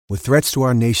With threats to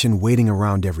our nation waiting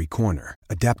around every corner,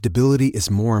 adaptability is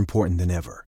more important than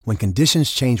ever. When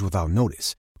conditions change without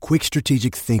notice, quick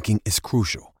strategic thinking is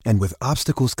crucial. And with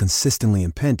obstacles consistently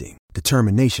impending,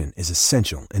 determination is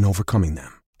essential in overcoming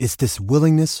them. It's this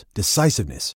willingness,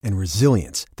 decisiveness, and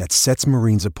resilience that sets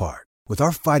Marines apart. With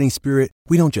our fighting spirit,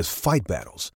 we don't just fight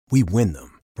battles, we win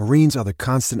them. Marines are the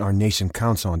constant our nation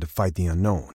counts on to fight the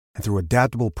unknown. And through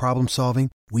adaptable problem solving,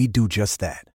 we do just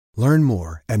that. Learn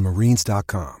more at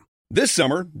marines.com. This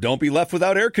summer, don't be left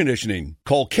without air conditioning.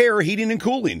 Call Care Heating and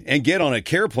Cooling and get on a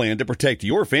care plan to protect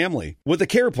your family. With a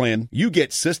care plan, you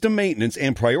get system maintenance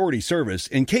and priority service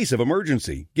in case of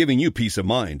emergency, giving you peace of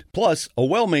mind. Plus, a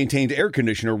well-maintained air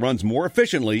conditioner runs more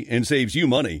efficiently and saves you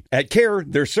money. At Care,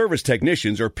 their service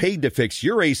technicians are paid to fix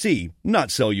your AC, not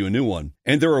sell you a new one.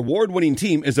 And their award-winning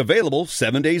team is available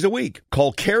 7 days a week.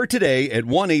 Call Care today at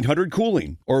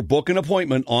 1-800-COOLING or book an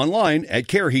appointment online at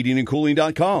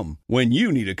careheatingandcooling.com. When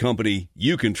you need a company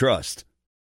you can trust.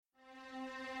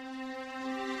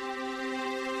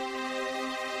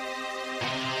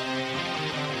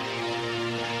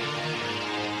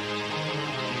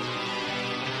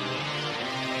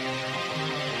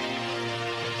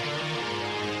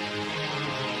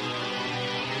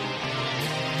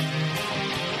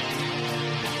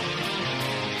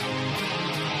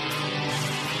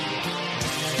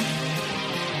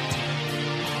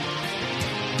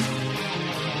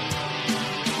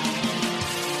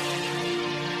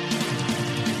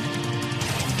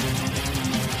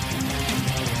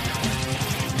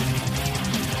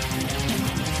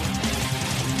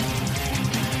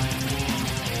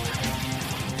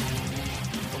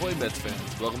 Mets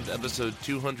fans, welcome to episode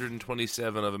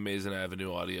 227 of Amazing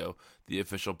Avenue Audio, the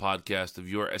official podcast of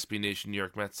your SB Nation New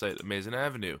York Mets site, Amazing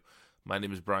Avenue. My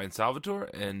name is Brian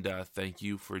Salvatore, and thank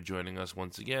you for joining us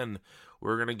once again.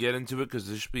 We're going to get into it because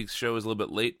this week's show is a little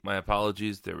bit late. My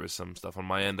apologies. There was some stuff on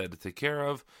my end I had to take care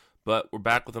of, but we're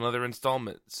back with another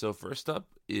installment. So first up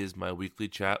is my weekly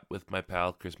chat with my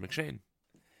pal, Chris McShane.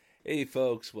 Hey,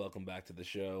 folks. Welcome back to the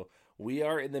show. We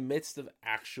are in the midst of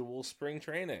actual spring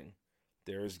training.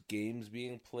 There's games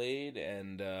being played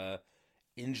and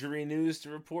injury news to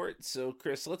report. So,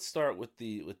 Chris, let's start with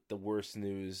the worst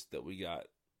news that we got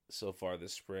so far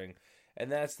this spring,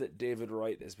 and that's that David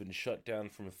Wright has been shut down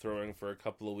from throwing for a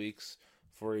couple of weeks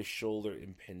for a shoulder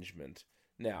impingement.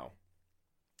 Now,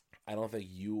 I don't think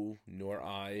you nor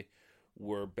I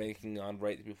were banking on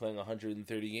Wright to be playing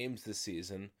 130 games this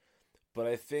season, but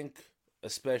I think,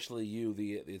 especially you,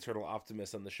 the eternal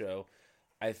optimist on the show,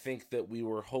 I think that we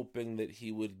were hoping that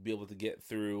he would be able to get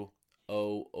through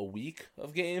a week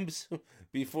of games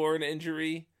before an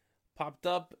injury popped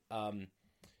up.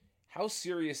 How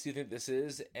serious do you think this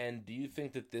is, and do you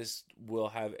think that this will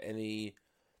have any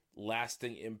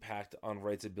lasting impact on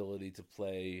Wright's ability to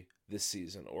play this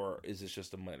season, or is this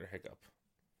just a minor hiccup?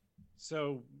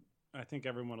 So I think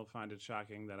everyone will find it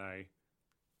shocking that I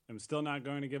am still not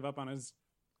going to give up on his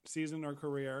season or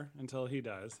career until he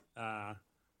does.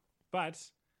 But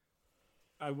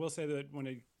I will say that when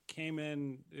it came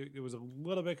in, it was a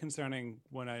little bit concerning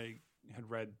when I had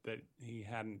read that he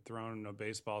hadn't thrown a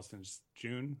baseball since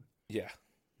June. Yeah.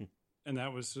 And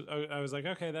that was, I was like,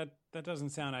 okay, that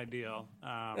doesn't sound ideal.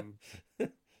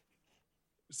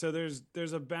 So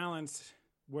there's a balance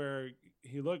where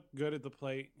he looked good at the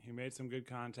plate. He made some good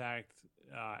contact.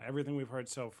 Everything we've heard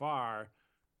so far,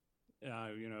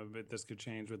 but this could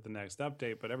change with the next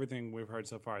update, but everything we've heard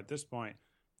so far at this point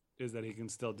is that he can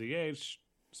still DH,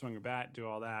 swing a bat, do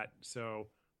all that. So,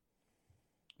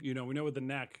 we know with the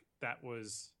neck, that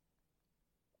was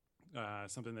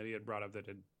something that he had brought up that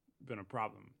had been a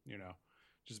problem,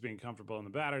 just being comfortable in the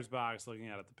batter's box, looking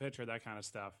out at the pitcher, that kind of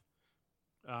stuff.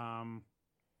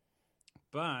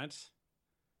 But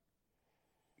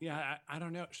yeah, I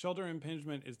don't know. Shoulder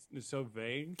impingement is so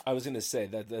vague. I was going to say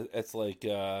that it's like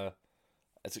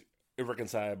it's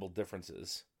irreconcilable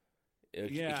differences.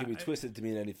 It can be twisted to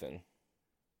mean anything.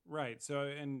 Right. So,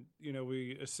 and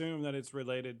we assume that it's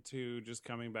related to just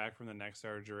coming back from the neck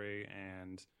surgery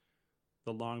and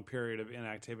the long period of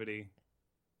inactivity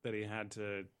that he had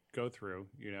to go through.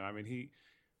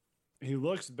 He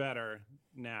looks better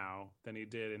now than he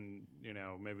did in,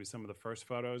 maybe some of the first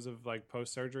photos of like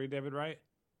post-surgery David Wright.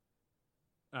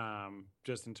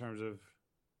 Just in terms of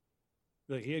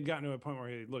like he had gotten to a point where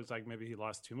he looked like maybe he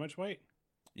lost too much weight.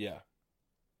 Yeah.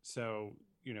 So,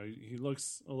 he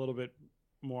looks a little bit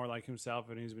more like himself,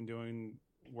 and he's been doing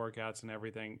workouts and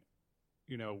everything.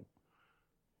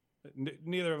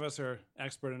 Neither of us are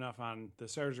expert enough on the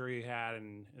surgery he had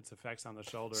and its effects on the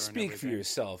shoulder. Speak for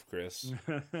yourself, Chris.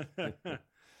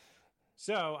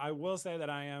 So I will say that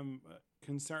I am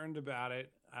concerned about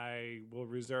it. I will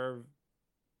reserve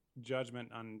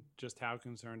judgment on just how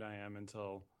concerned I am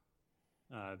until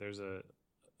there's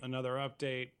another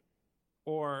update,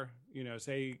 or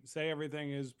say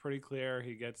everything is pretty clear.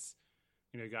 He gets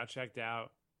got checked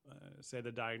out. Say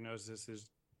the diagnosis is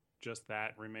just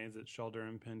that, remains at shoulder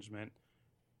impingement.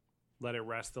 Let it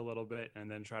rest a little bit and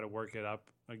then try to work it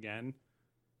up again.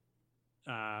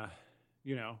 I'll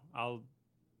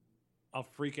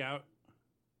freak out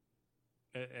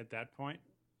at that point.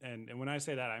 And when I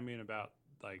say that, I mean about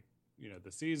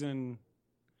the season,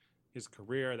 his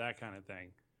career, that kind of thing.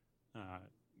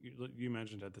 You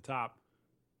mentioned at the top,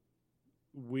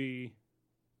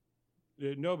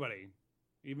 nobody,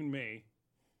 even me,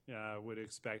 would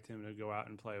expect him to go out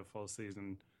and play a full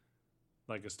season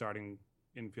like a starting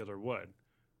infielder would.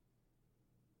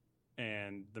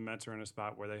 And the Mets are in a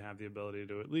spot where they have the ability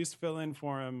to at least fill in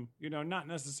for him, not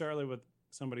necessarily with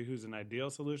somebody who's an ideal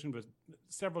solution, but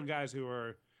several guys who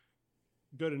are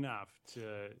good enough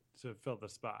to fill the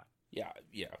spot. Yeah.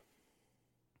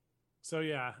 So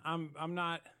yeah, I'm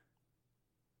not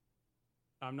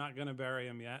gonna bury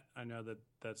him yet. I know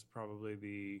that's probably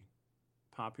the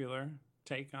popular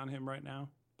take on him right now,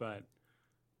 but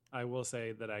I will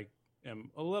say that I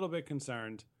am a little bit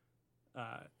concerned,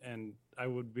 and I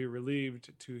would be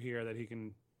relieved to hear that he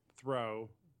can throw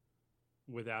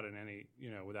without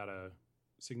a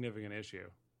significant issue.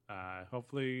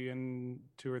 Hopefully in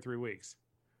 2 or 3 weeks.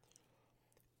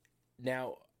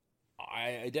 Now,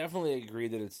 I definitely agree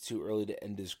that it's too early to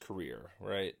end his career,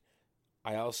 right?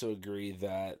 I also agree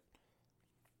that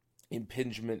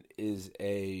impingement is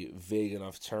a vague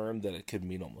enough term that it could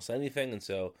mean almost anything, and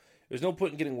so there's no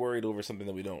point in getting worried over something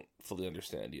that we don't fully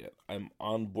understand yet. I'm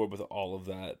on board with all of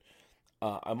that.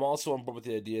 I'm also on board with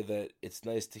the idea that it's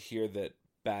nice to hear that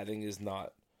batting is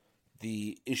not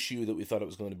the issue that we thought it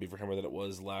was going to be for him, or that it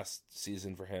was last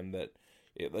season for him, that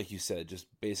it, like you said, just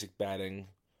basic batting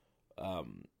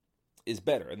is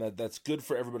better, and that's good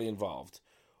for everybody involved.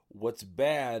 What's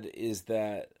bad is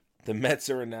that the Mets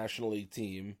are a National League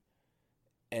team,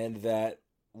 and that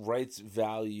Wright's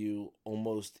value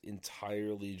almost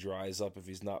entirely dries up if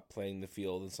he's not playing the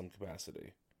field in some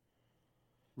capacity.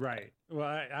 Right. Well,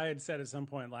 I had said at some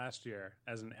point last year,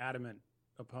 as an adamant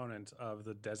opponent of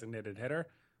the designated hitter,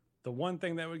 the one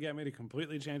thing that would get me to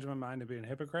completely change my mind and be a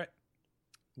hypocrite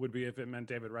would be if it meant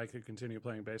David Wright could continue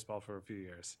playing baseball for a few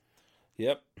years.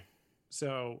 Yep.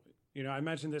 So, I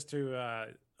mentioned this to a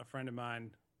friend of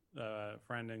mine,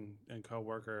 friend and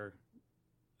coworker,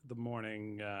 the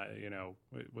morning,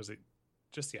 was it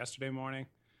just yesterday morning?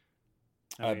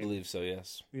 I believe so,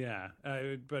 yes. Yeah.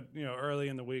 But, early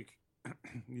in the week,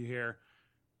 you hear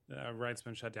Wright's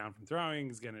been shut down from throwing.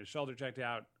 He's getting his shoulder checked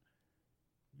out.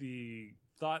 The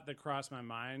thought that crossed my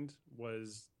mind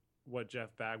was what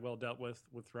Jeff Bagwell dealt with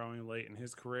throwing late in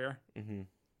his career. Mm-hmm.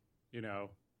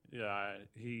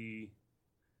 He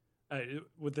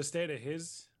with the state of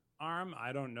his arm,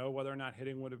 I don't know whether or not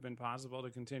hitting would have been possible to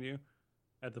continue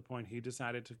at the point he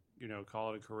decided to,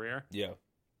 call it a career. Yeah.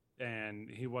 And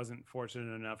he wasn't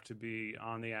fortunate enough to be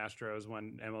on the Astros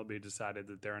when MLB decided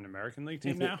that they're an American League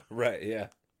team now. Right, yeah.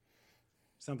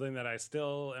 Something that I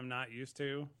still am not used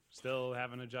to, still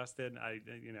haven't adjusted.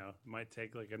 Might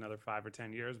take like another 5 or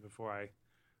 10 years before I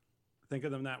think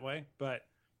of them that way. But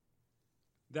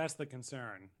that's the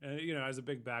concern. As a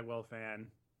big Bagwell fan,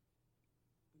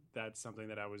 that's something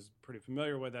that I was pretty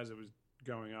familiar with as it was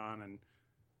going on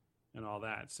and all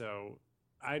that. So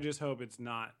I just hope it's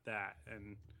not that.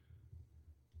 And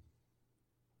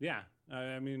yeah,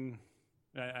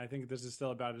 I think this is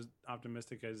still about as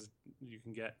optimistic as you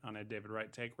can get on a David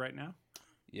Wright take right now.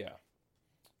 Yeah.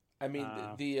 I mean,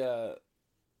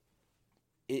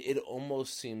 it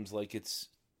almost seems like it's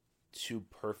too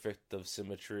perfect of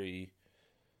symmetry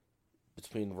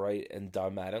between Wright and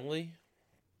Don Mattingly,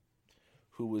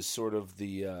 who was sort of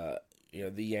the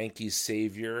Yankees'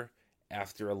 savior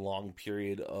after a long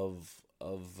period of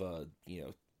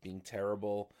being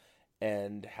terrible,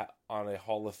 and on a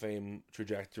Hall of Fame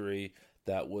trajectory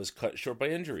that was cut short by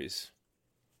injuries.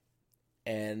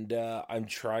 And I'm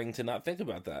trying to not think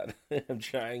about that. I'm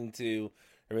trying to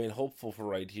remain hopeful for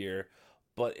Wright here,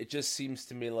 but it just seems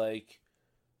to me like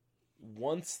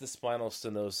once the spinal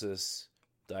stenosis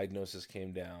diagnosis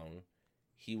came down,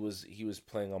 he was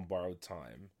playing on borrowed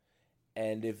time.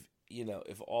 And if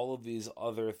all of these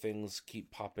other things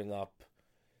keep popping up,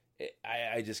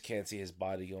 I just can't see his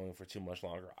body going for too much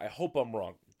longer. I hope I'm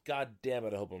wrong. God damn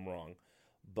it, I hope I'm wrong.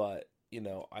 But,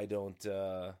 I don't,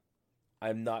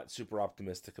 I'm not super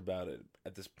optimistic about it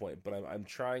at this point. But I'm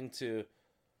trying to,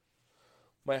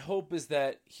 my hope is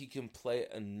that he can play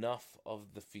enough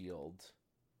of the field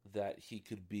that he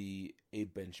could be a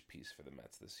bench piece for the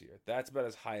Mets this year. That's about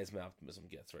as high as my optimism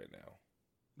gets right now.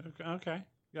 Okay.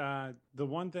 The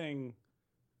one thing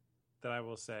that I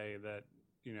will say that,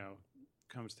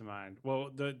 comes to mind, well,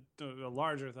 the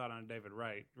larger thought on David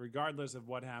Wright, regardless of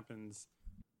what happens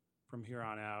from here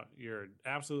on out, you're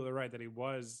absolutely right that he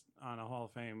was on a Hall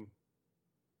of Fame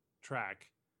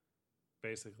track,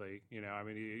 basically.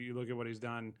 You look at what he's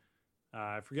done.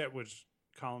 I forget which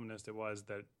columnist it was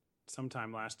that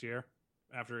sometime last year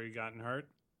after he gotten hurt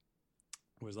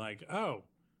was like, oh,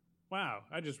 wow,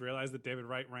 I just realized that David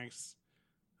Wright ranks,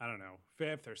 I don't know,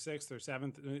 5th or 6th or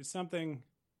 7th, something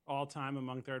all time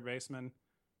among third basemen.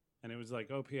 And it was like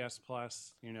OPS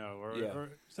plus, or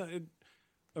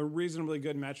a reasonably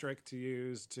good metric to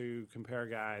use to compare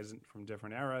guys from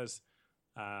different eras.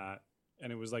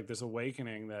 And it was like this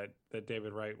awakening that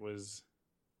David Wright was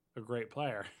a great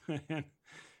player.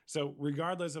 So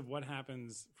regardless of what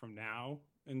happens from now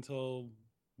until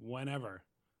whenever,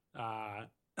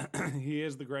 he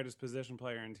is the greatest position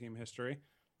player in team history.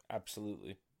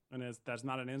 Absolutely. And that's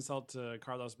not an insult to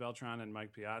Carlos Beltran and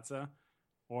Mike Piazza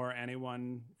or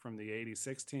anyone from the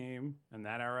 86 team and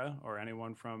that era or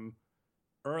anyone from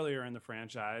earlier in the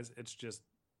franchise. It's just,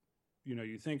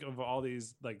 you think of all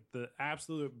these, like the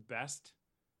absolute best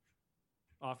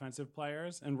offensive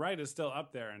players, and Wright is still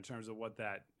up there in terms of what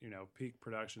that, peak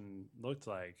production looked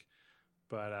like.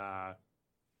 But,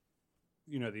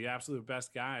 the absolute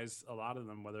best guys, a lot of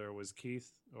them, whether it was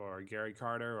Keith or Gary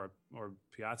Carter or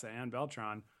Piazza and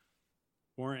Beltran,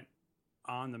 weren't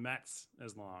on the Mets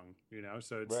as long,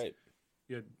 so it's right.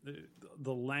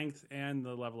 The length and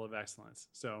the level of excellence.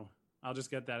 So I'll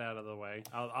just get that out of the way.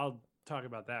 I'll talk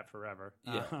about that forever.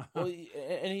 Yeah. Well,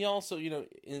 and he also,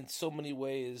 in so many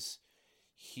ways,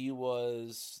 he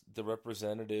was the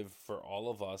representative for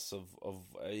all of us of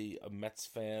a Mets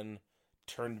fan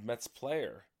turned Mets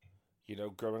player.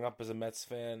 Growing up as a Mets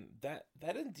fan, that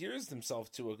endears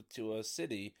himself to a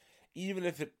city, even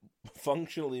if it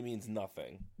functionally means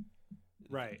nothing.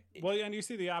 Right. Well, and you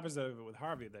see the opposite of it with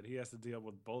Harvey, that he has to deal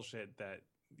with bullshit that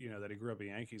he grew up a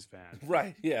Yankees fan.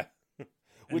 Right. Yeah.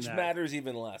 Which matters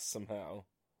even less somehow.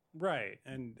 Right.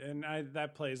 And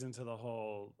that plays into the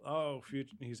whole,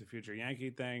 he's a future Yankee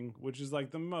thing, which is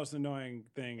like the most annoying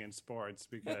thing in sports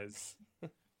because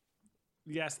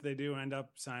yes, they do end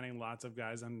up signing lots of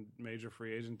guys on major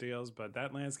free agent deals, but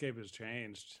that landscape has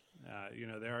changed.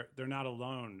 They're not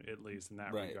alone, at least in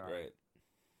that regard.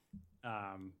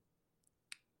 Right.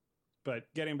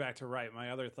 But getting back to Wright, my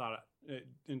other thought,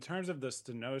 in terms of the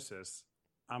stenosis,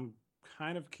 I'm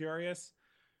kind of curious,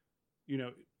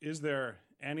 is there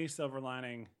any silver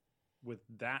lining with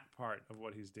that part of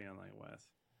what he's dealing with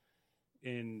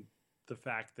in the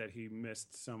fact that he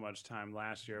missed so much time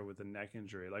last year with a neck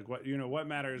injury? Like what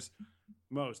matters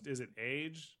most? Is it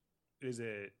age? Is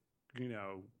it,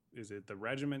 is it the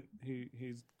regiment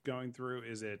he's going through?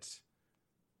 Is it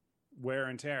wear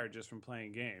and tear just from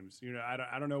playing games?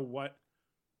 I don't know what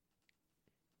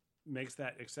makes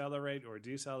that accelerate or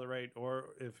decelerate, or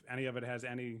if any of it has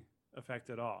any effect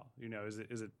at all. Is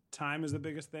it time is the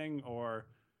biggest thing, or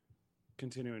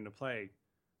continuing to play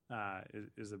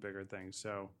is the bigger thing?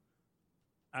 So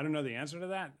I don't know the answer to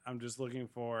that. I'm just looking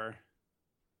for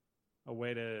a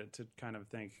way to kind of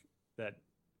think that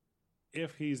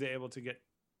if he's able to get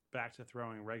back to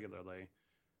throwing regularly,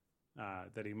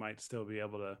 that he might still be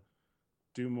able to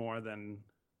do more than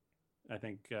I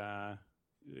think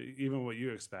even what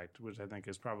you expect, which I think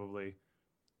is probably,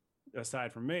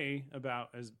 aside from me, about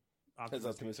as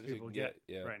optimistic as people get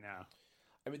right now.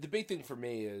 I mean, the big thing for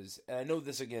me is, and I know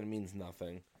this again means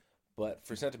nothing, but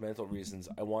for sentimental reasons,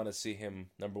 I want to see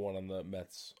him number one on the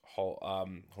Mets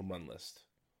home run list.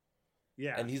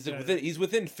 Yeah, and he's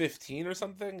within 15 or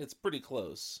something. It's pretty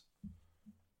close.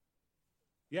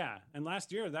 Yeah, and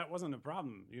last year that wasn't a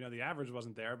problem. The average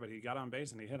wasn't there, but he got on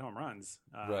base and he hit home runs.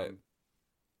 Right.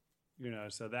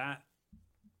 So that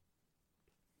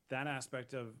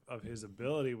aspect of his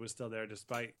ability was still there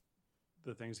despite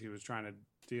the things he was trying to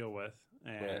deal with.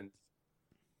 And,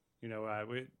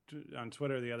 we on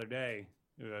Twitter the other day,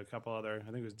 a couple other,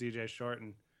 I think it was DJ Short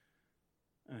and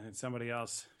somebody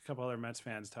else, a couple other Mets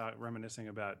fans reminiscing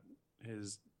about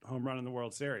his home run in the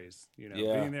World Series.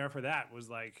 Being there for that was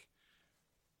like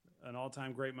an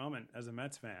all-time great moment as a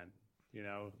Mets fan.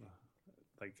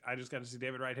 Like I just got to see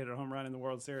David Wright hit a home run in the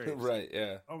World Series. Right,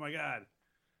 yeah. Oh my God.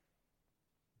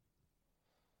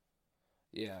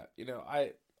 Yeah,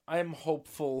 I am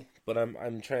hopeful, but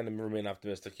I'm trying to remain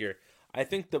optimistic here. I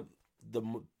think the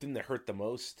thing that hurt the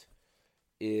most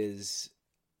is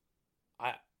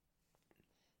how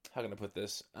can I put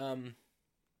this?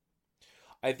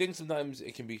 I think sometimes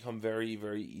it can become very,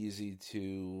 very easy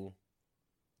to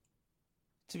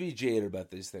be jaded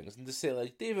about these things and to say,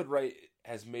 like, David Wright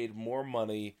has made more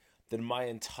money than my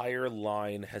entire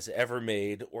line has ever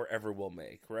made or ever will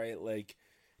make, right? Like,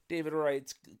 David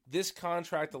Wright's, this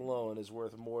contract alone is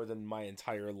worth more than my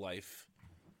entire life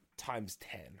times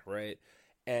 10, right?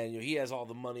 And, he has all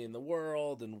the money in the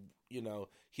world, and,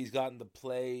 he's gotten to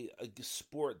play a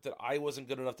sport that I wasn't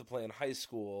good enough to play in high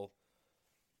school,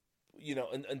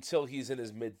 until he's in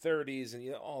his mid-30s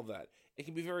and, all that. It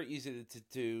can be very easy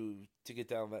to get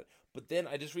down on that. But then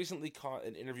I just recently caught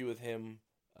an interview with him.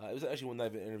 It was actually one night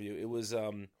of an interview. It was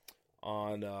on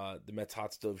the Mets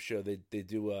Hot Stove show. They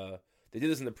do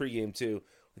this in the pregame too.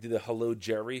 They did the Hello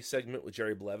Jerry segment with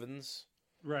Jerry Blevins.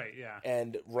 Right, yeah.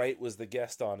 And Wright was the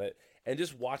guest on it. And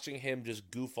just watching him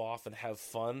just goof off and have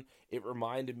fun, it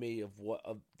reminded me of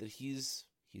that he's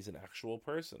an actual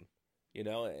person,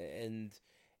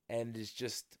 and it's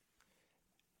just,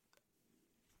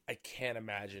 I can't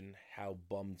imagine how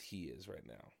bummed he is right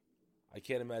now. I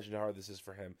can't imagine how hard this is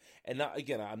for him. And not,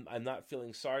 again, I'm not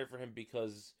feeling sorry for him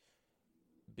because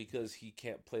he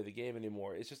can't play the game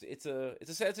anymore. It's just, it's a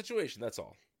sad situation. That's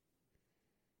all.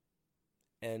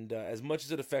 And as much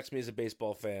as it affects me as a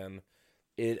baseball fan,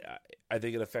 I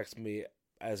think it affects me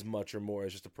as much or more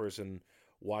as just a person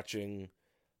watching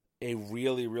a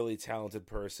really, really talented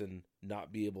person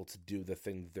not be able to do the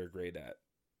thing that they're great at.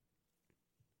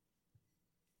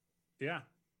 Yeah.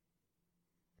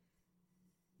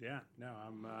 Yeah, no,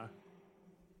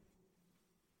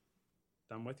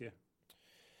 I'm with you.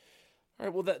 All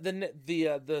right, well,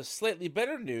 the slightly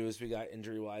better news we got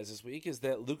injury-wise this week is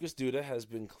that Lucas Duda has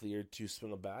been cleared to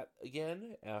swing a bat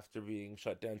again after being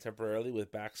shut down temporarily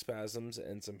with back spasms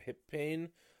and some hip pain.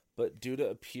 But Duda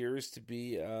appears to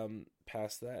be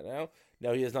past that now.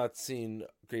 Now, he has not seen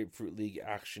Grapefruit League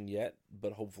action yet,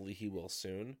 but hopefully he will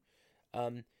soon.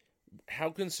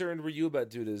 How concerned were you about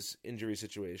Duda's injury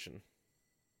situation?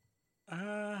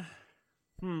 Where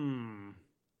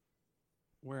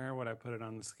would I put it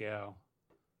on the scale?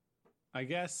 I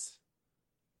guess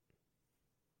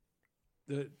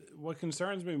what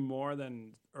concerns me more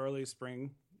than early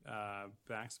spring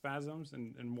back spasms,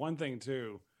 and one thing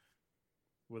too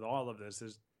with all of this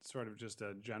is sort of just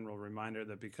a general reminder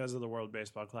that because of the World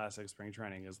Baseball Classic, spring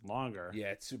training is longer.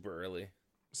 Yeah, it's super early.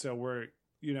 So we're,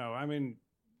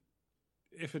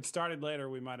 if it started later,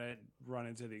 we might have run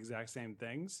into the exact same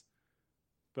things.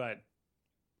 But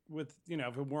with,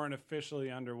 if it weren't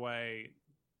officially underway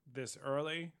this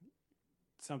early,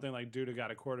 something like Duda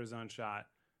got a cortisone shot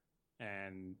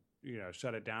and,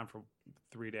 shut it down for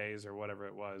 3 days or whatever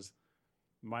it was,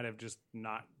 might have just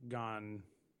not gone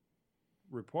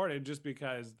reported just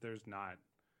because there's not,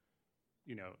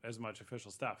 as much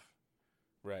official stuff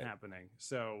happening.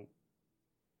 So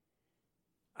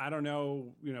I don't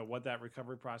know, what that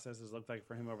recovery process has looked like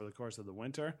for him over the course of the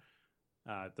winter.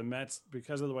 The Mets,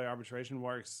 because of the way arbitration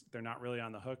works, they're not really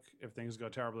on the hook if things go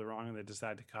terribly wrong and they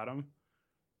decide to cut him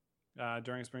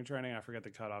during spring training. I forget the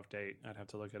cutoff date. I'd have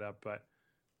to look it up. But,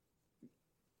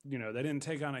 they didn't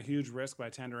take on a huge risk by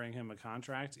tendering him a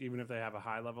contract, even if they have a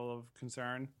high level of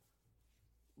concern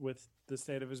with the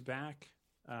state of his back.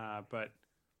 But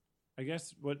I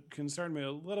guess what concerned me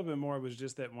a little bit more was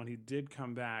just that when he did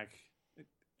come back,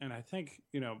 and I think,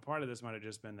 part of this might have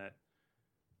just been that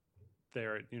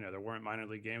there weren't minor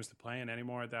league games to play in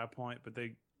anymore at that point, but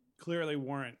they clearly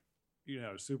weren't,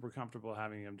 super comfortable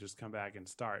having him just come back and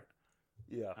start.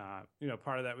 Yeah.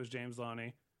 Part of that was James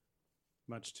Loney,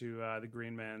 much to the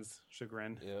Green Man's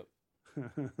chagrin. Yep.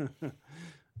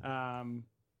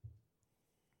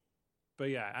 But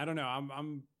yeah, I don't know.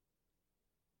 I'm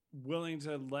willing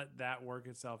to let that work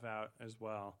itself out as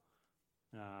well.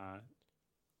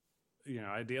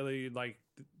 Ideally, you'd like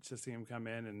to see him come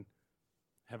in and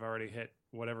have already hit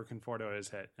whatever Conforto has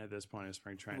hit at this point in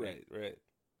spring training. Right.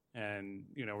 And,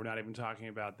 we're not even talking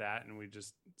about that. And we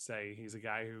just say he's a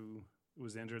guy who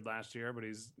was injured last year, but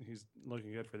he's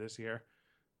looking good for this year.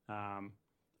 I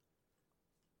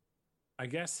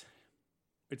guess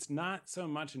it's not so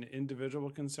much an individual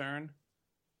concern,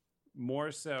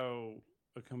 more so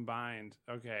a combined,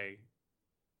 okay,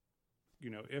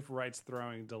 if Wright's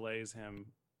throwing delays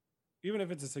him, even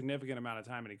if it's a significant amount of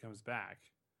time and he comes back,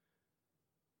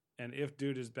 and if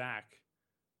Duda's back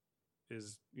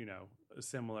is, a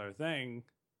similar thing,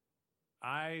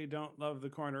 I don't love the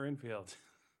corner infield.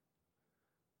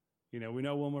 We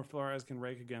know Wilmer Flores can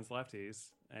rake against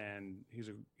lefties, and he's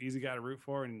an easy guy to root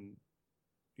for, and,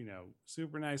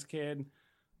 super nice kid,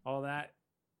 all that.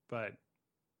 But,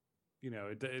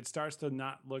 it starts to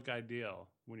not look ideal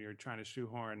when you're trying to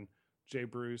shoehorn Jay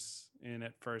Bruce in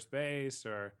at first base,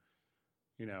 or,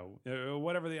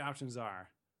 whatever the options are.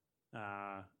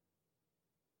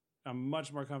 I'm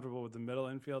much more comfortable with the middle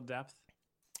infield depth.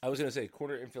 I was going to say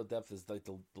corner infield depth is like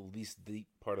the least deep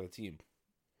part of the team.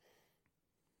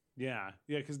 Yeah,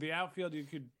 because the outfield you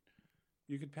could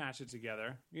patch it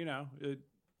together.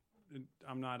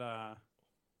 I'm not I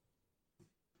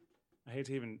hate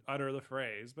to even utter the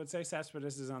phrase, but say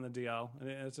Cespedes is on the DL, and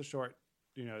it's a short,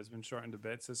 it's been shortened a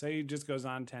bit. So say he just goes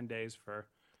on 10 days for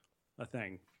a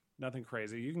thing, nothing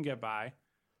crazy. You can get by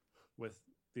with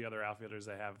the other outfielders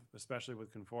they have, especially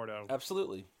with Conforto.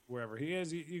 Absolutely, wherever he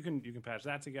is, you can patch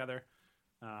that together.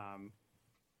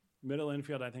 Middle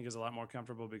infield, I think, is a lot more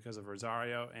comfortable because of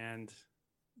Rosario and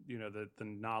the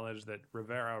knowledge that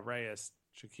Rivera, Reyes,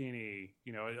 Cecchini,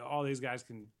 all these guys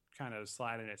can kind of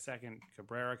slide in at second.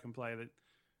 Cabrera can play the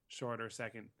shorter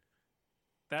second.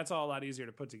 That's all a lot easier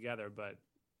to put together. But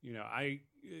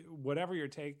whatever your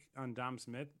take on Dom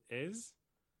Smith is,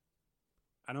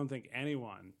 I don't think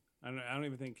anyone. I don't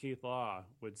even think Keith Law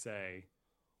would say,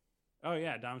 "Oh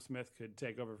yeah, Dom Smith could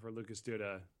take over for Lucas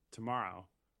Duda tomorrow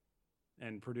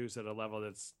and produce at a level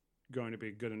that's going to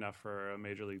be good enough for a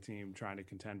major league team trying to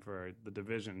contend for the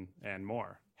division and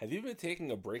more." Have you been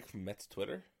taking a break from Mets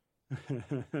Twitter?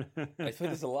 I feel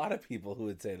there's a lot of people who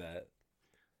would say that.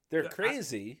 They're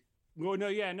crazy. No.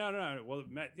 Well,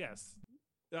 yes.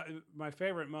 My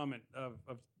favorite moment of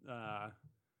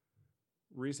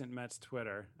recent Mets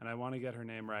Twitter, and I want to get her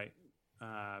name right,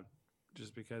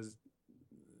 just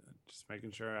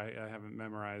making sure I haven't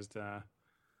memorized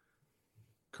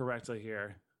correctly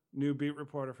here. New beat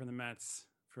reporter for the Mets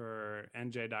for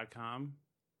NJ.com.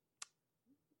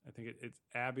 I think it's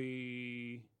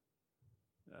Abby.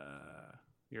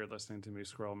 You're listening to me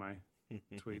scroll my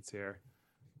tweets here.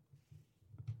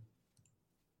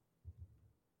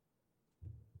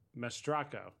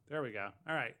 Mastracco. There we go.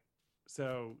 All right.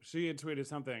 So she had tweeted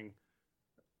something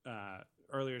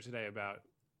earlier today about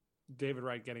David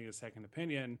Wright getting a second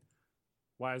opinion.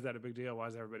 Why is that a big deal? Why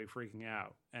is everybody freaking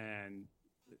out? And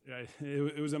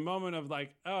it was a moment of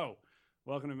like, oh,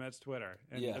 welcome to Mets Twitter.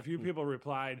 And a few people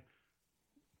replied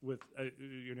with,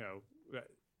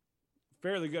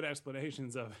 fairly good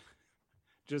explanations of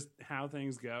just how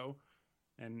things go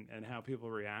and how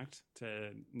people react to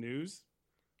news,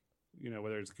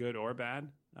 whether it's good or bad.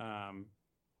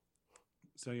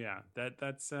 So yeah,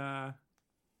 that's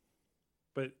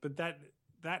but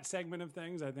that segment of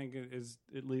things I think is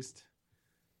at least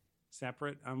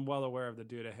separate. I'm well aware of the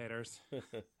Duda haters.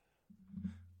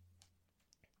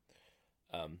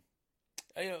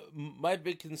 My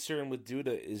big concern with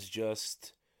Duda is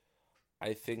just,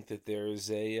 I think that there's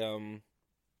I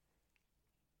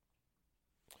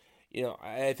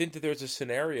think that there's a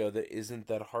scenario that isn't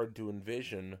that hard to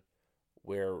envision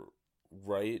where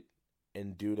Wright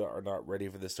and Duda are not ready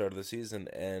for the start of the season,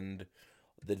 and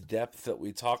the depth that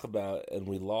we talk about and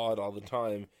we laud all the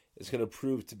time is going to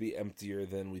prove to be emptier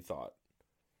than we thought.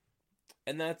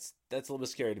 And that's a little bit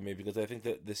scary to me, because I think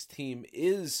that this team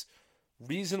is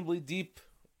reasonably deep,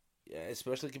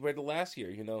 especially compared to last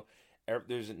year.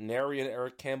 There's Neri and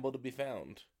Eric Campbell to be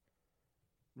found.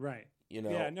 Right.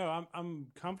 Yeah, no, I'm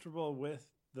comfortable with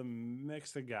the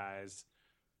mix of guys.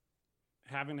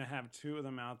 Having to have two of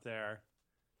them out there.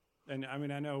 And I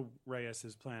mean, I know Reyes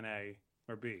is plan A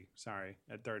or B,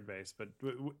 at third base, but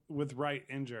with Wright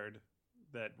injured,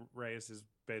 that Reyes is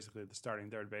basically the starting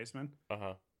third baseman.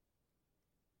 Uh-huh.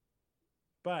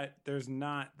 But there's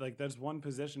one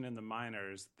position in the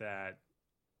minors that,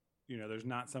 there's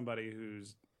not somebody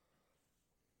who's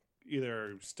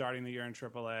either starting the year in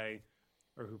AAA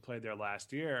or who played there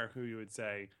last year who you would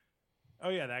say, oh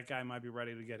yeah, that guy might be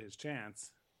ready to get his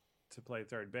chance to play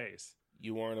third base.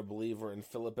 You aren't a believer in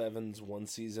Phillip Evans' one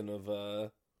season of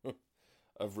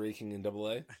raking in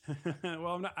AA?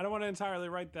 Well, I don't want to entirely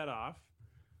write that off,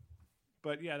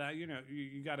 but yeah, that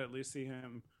you got to at least see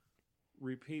him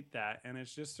repeat that, and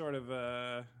it's just sort of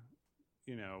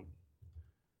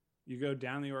you go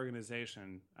down the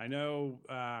organization. I know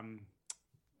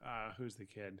who's the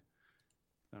kid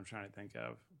I'm trying to think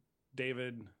of,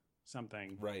 David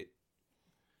something, right?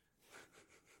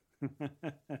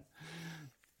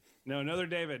 No, another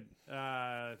David,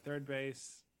 third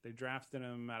base. They drafted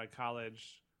him out of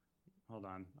college. Hold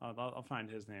on, I'll find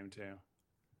his name too.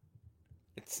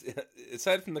 It's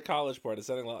aside from the college part, it's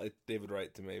sounding a lot like David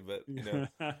Wright to me, but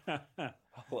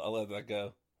I'll let that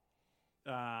go.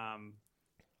 But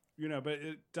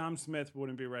Dom Smith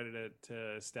wouldn't be ready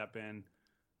to step in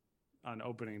on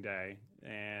opening day,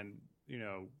 and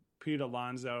Pete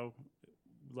Alonso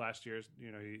last year,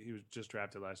 he was just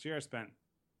drafted last year, spent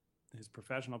his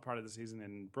professional part of the season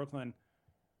in Brooklyn.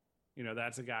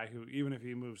 That's a guy who, even if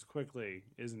he moves quickly,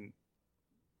 isn't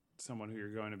someone who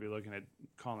you're going to be looking at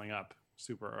calling up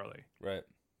super early. Right.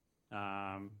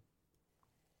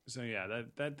 So yeah,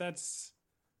 that's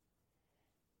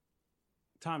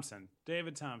Thompson,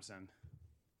 David Thompson.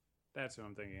 That's who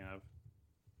I'm thinking of.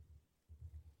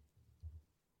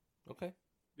 Okay.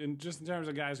 And just in terms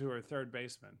of guys who are third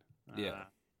basemen. Yeah.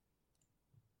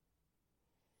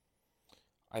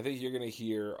 I think you're going to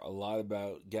hear a lot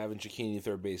about Gavin Cecchini,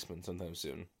 third baseman, sometime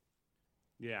soon.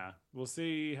 Yeah. We'll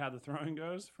see how the throwing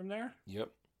goes from there. Yep.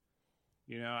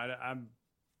 You know,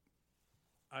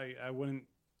 I wouldn't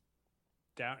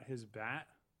doubt his bat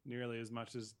nearly as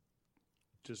much as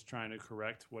just trying to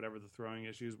correct whatever the throwing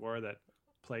issues were that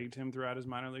plagued him throughout his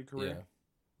minor league career. Yeah.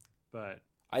 But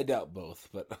I doubt both,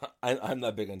 but I'm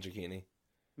not big on Cecchini.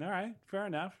 all right, fair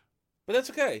enough. But that's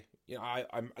okay. You know,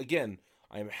 I'm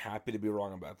happy to be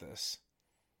wrong about this.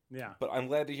 Yeah. But I'm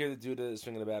glad to hear the dude is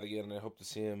swinging the bat again, and I hope to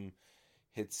see him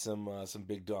hit some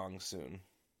big dongs soon.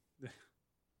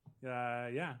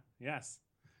 Yeah. Yes.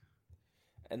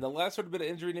 And the last sort of bit of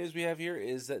injury news we have here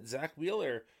is that Zach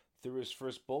Wheeler threw his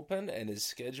first bullpen and is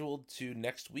scheduled to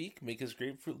next week make his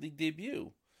Grapefruit League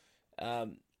debut.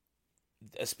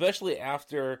 Especially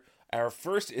after our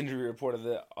first injury report of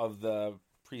the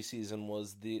preseason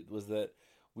was that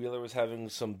Wheeler was having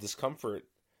some discomfort.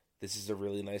 This is a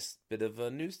really nice bit of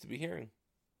news to be hearing.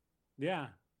 Yeah.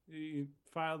 You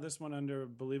filed this one under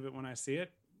Believe It When I See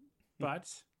It, but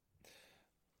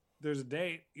there's a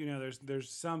date. You know, there's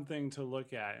something to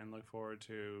look at and look forward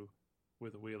to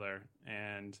with Wheeler.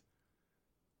 And,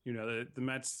 you know, the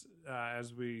Mets,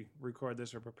 as we record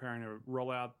this, are preparing to roll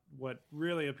out what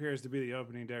really appears to be the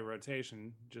opening day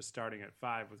rotation, just starting at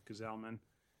 5 with Gazelman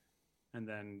and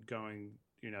then going,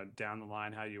 you know, down the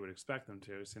line how you would expect them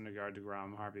to. Syndergaard,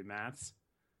 DeGrom, Harvey, Matz.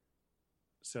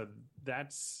 So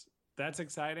that's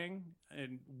exciting.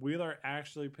 And Wheeler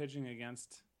actually pitching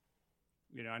against,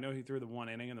 you know, I know he threw the one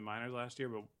inning in the minors last year,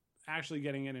 but actually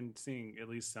getting in and seeing at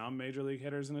least some major league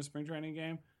hitters in a spring training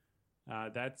game,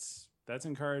 that's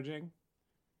encouraging.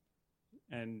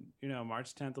 And, you know,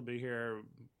 March 10th will be here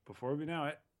before we know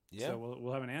it. Yeah. So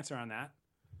we'll have an answer on that.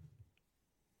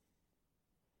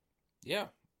 Yeah,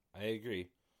 I agree.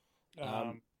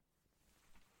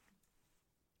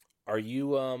 Are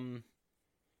you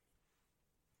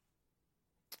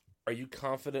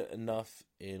confident enough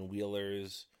in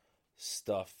Wheeler's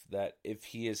stuff that if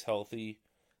he is healthy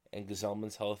and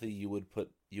Gazelman's healthy, you would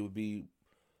be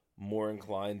more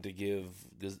inclined to give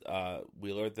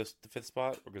Wheeler the 5th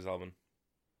spot or Gazelman?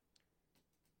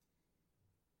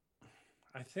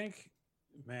 I think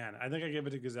I give it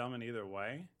to Gazelman either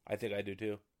way. I think I do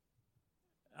too.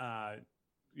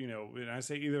 You know, when I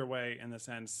say either way in the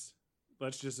sense,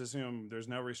 let's just assume there's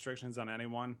no restrictions on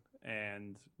anyone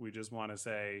and we just want to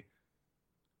say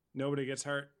nobody gets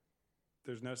hurt.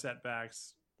 There's no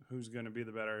setbacks. Who's going to be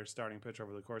the better starting pitcher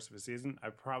over the course of a season?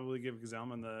 I'd probably give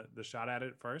Gazelman the shot at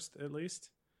it first, at least.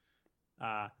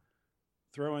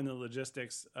 Throw in the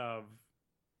logistics of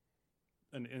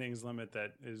an innings limit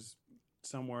that is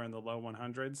somewhere in the low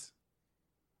 100s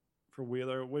for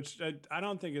Wheeler, which I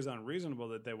don't think is unreasonable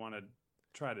that they want to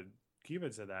try to keep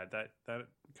it to that. That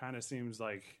kind of seems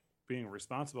like being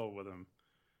responsible with him.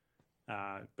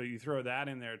 But you throw that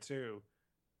in there too,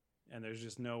 and there's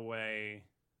just no way,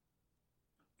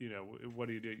 you know, what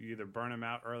do? You either burn him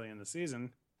out early in the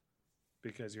season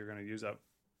because you're going to use up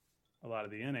a lot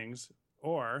of the innings,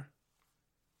 or,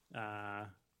 you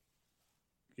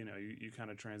know, you kind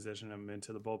of transition him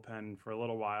into the bullpen for a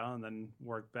little while and then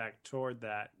work back toward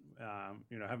that.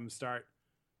 You know, have him start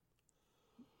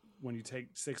when you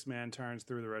take 6-man turns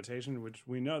through the rotation, which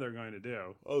we know they're going to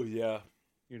do. Oh yeah,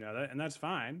 you know and that's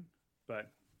fine,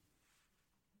 but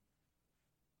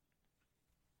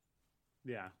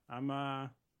yeah, I'm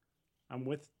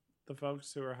with the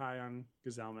folks who are high on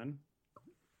Gazelman,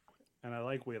 and I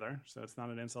like Wheeler, so it's not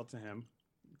an insult to him.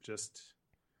 Just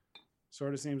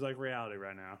sort of seems like reality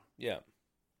right now. Yeah,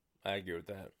 I agree with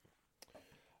that.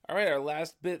 All right, our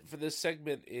last bit for this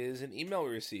segment is an email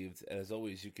we received. As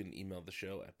always, you can email the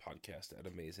show at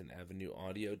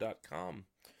podcast@amazingavenueaudio.com.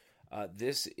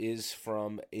 This is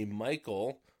from a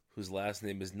Michael, whose last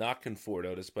name is not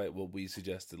Conforto, despite what we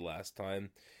suggested last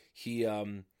time. He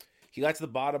got to the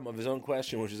bottom of his own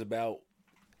question, which is about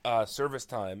service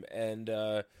time, and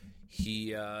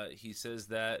he says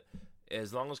that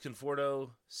as long as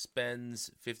Conforto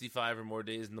spends 55 or more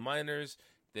days in the minors,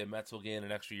 the Mets will gain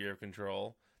an extra year of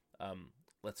control.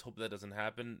 Let's hope that doesn't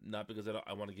happen. Not because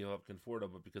I want to give up Conforto,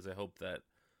 but because I hope that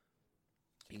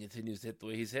he continues to hit the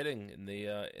way he's hitting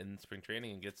in spring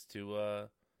training and gets to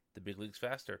the big leagues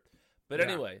faster. But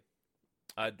anyway,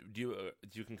 do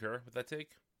you concur with that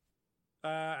take?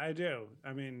 I do.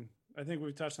 I mean, I think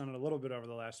we've touched on it a little bit over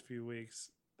the last few weeks.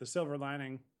 The silver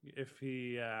lining, if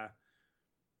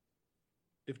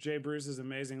Jay Bruce is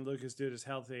amazing, Lucas Duda is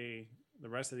healthy, the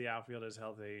rest of the outfield is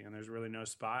healthy, and there's really no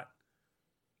spot,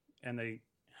 and they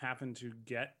happen to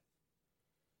get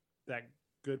that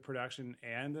good production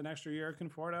and an extra year of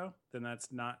Conforto, then that's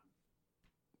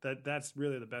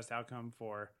really the best outcome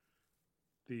for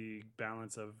the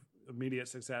balance of immediate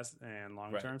success and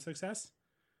long-term success.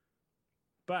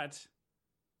 But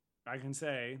I can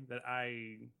say that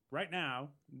I, right now,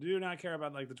 do not care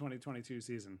about like the 2022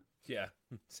 season. Yeah,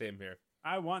 same here.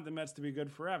 I want the Mets to be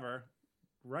good forever.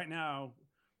 Right now,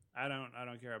 I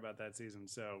don't care about that season.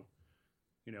 So,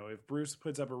 if Bruce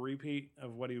puts up a repeat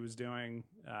of what he was doing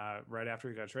right after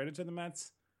he got traded to the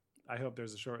Mets, I hope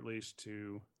there's a short leash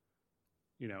to,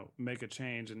 make a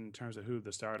change in terms of who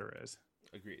the starter is.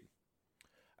 Agreed.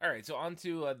 All right, so on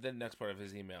to the next part of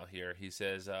his email here. He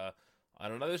says,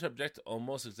 on another subject,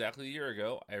 almost exactly a year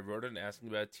ago, I wrote in asking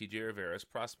about TJ Rivera's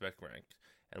prospect rank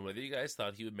and whether you guys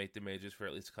thought he would make the majors for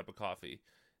at least a cup of coffee.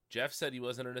 Jeff said he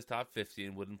wasn't in his top 50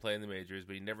 and wouldn't play in the majors,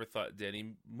 but he never thought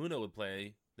Danny Muno would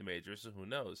play the majors, so who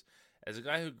knows? As a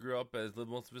guy who grew up and has lived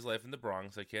most of his life in the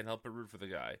Bronx, I can't help but root for the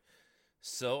guy.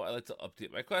 So I'd like to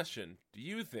update my question. Do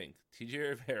you think TJ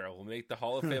Rivera will make the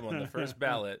Hall of Fame on the first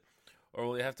ballot, or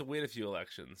will he have to wait a few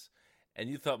elections? And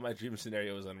you thought my dream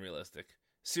scenario was unrealistic.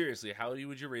 Seriously, how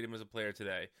would you rate him as a player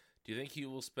today? Do you think he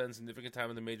will spend significant time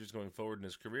in the majors going forward in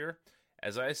his career?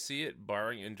 As I see it,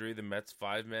 barring injury, the Mets'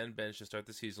 5-man bench to start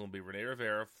the season will be Rene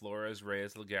Rivera, Flores,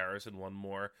 Reyes, Lagares, and one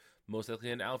more, most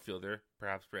likely an outfielder,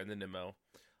 perhaps Brandon Nimmo.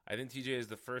 I think TJ is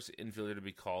the first infielder to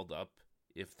be called up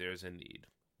if there's a need.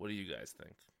 What do you guys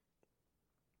think?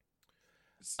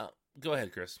 Go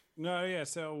ahead, Chris. No, yeah.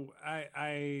 So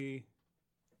I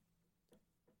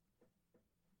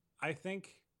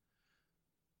think,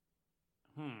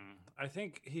 I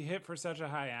think he hit for such a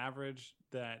high average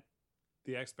that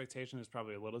the expectation is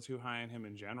probably a little too high on him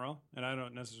in general. And I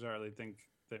don't necessarily think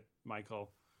that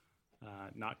Michael,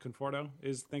 not Conforto,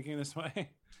 is thinking this way.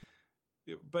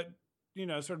 But,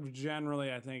 sort of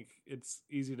generally, I think it's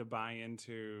easy to buy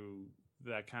into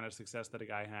that kind of success that a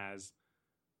guy has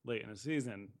late in a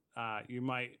season. You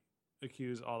might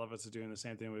accuse all of us of doing the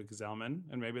same thing with Gsellman,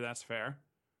 and maybe that's fair.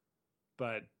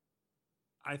 But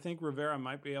I think Rivera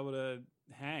might be able to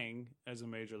hang as a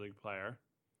major league player,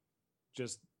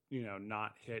 just,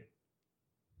 not hit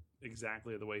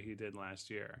exactly the way he did last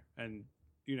year. And,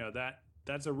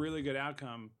 that's a really good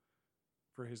outcome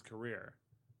for his career,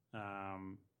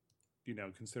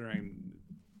 considering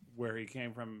where he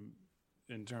came from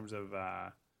in terms of,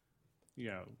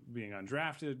 being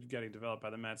undrafted, getting developed by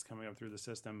the Mets, coming up through the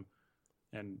system,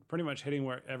 and pretty much hitting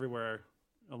everywhere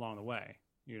along the way,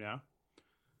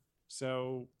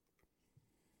 So,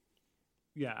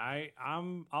 yeah,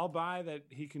 I'll buy that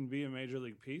he can be a major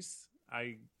league piece.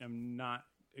 I am not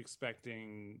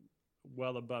expecting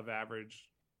well above average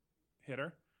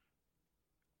hitter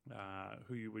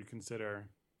who you would consider,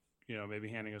 maybe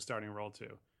handing a starting role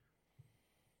to.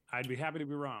 I'd be happy to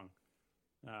be wrong,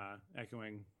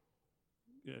 echoing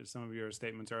some of your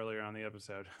statements earlier on the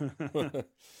episode.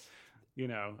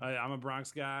 I'm a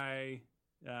Bronx guy,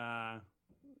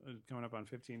 coming up on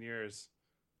 15 years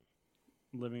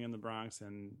living in the Bronx,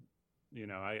 and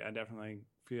I definitely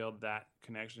feel that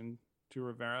connection to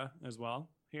Rivera as well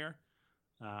here.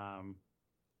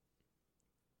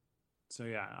 So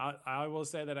yeah, I will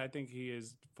say that I think he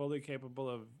is fully capable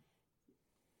of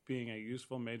being a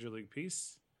useful major league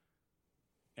piece,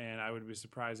 and I would be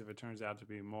surprised if it turns out to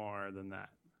be more than that.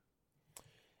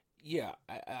 Yeah,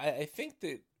 I think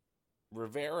that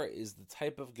Rivera is the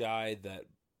type of guy that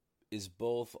is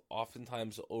both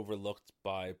oftentimes overlooked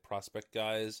by prospect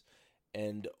guys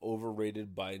and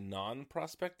overrated by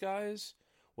non-prospect guys.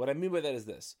 What I mean by that is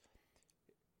this.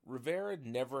 Rivera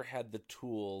never had the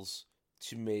tools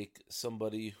to make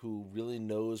somebody who really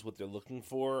knows what they're looking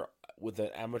for with an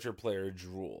amateur player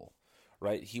drool,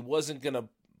 right? He wasn't going to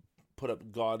put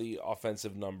up gaudy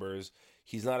offensive numbers.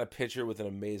 He's not a pitcher with an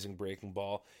amazing breaking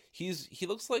ball. He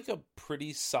looks like a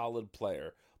pretty solid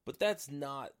player, but that's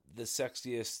not the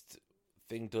sexiest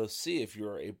thing to see if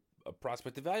you're a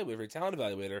prospect evaluator, a talent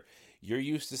evaluator. You're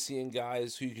used to seeing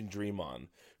guys who you can dream on,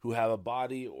 who have a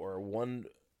body or one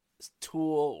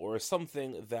tool or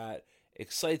something that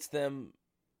excites them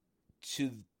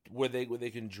to where they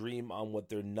can dream on what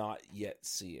they're not yet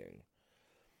seeing.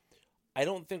 I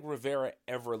don't think Rivera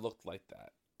ever looked like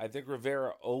that. I think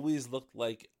Rivera always looked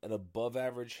like an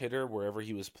above-average hitter wherever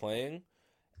he was playing.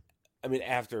 I mean,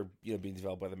 after being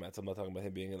developed by the Mets, I'm not talking about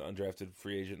him being an undrafted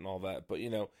free agent and all that. But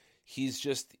he's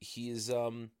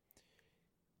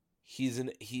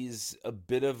he's a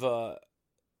bit of a,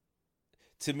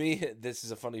 to me, this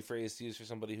is a funny phrase to use for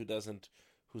somebody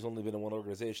who's only been in one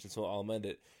organization, so I'll amend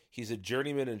it. He's a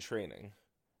journeyman in training,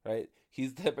 right?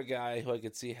 He's the type of guy who I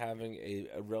could see having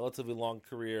a relatively long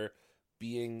career,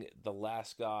 being the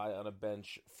last guy on a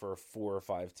bench for 4 or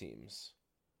 5 teams.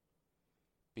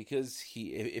 Because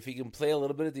if he can play a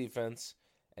little bit of defense,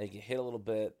 and he can hit a little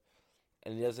bit,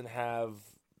 and he doesn't have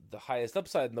the highest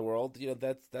upside in the world,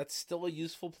 that's still a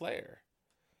useful player.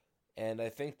 And I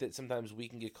think that sometimes we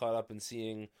can get caught up in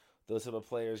seeing those type of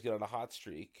players get on a hot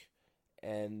streak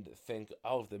and think,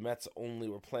 oh, if the Mets only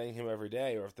were playing him every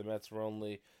day, or if the Mets were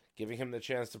only giving him the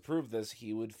chance to prove this,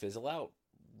 he would fizzle out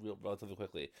relatively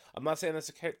quickly. I'm not saying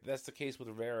that's the case with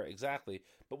Rivera exactly,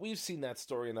 but we've seen that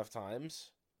story enough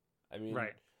times. I mean,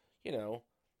 right.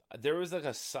 There was like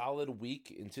a solid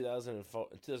week in 2004,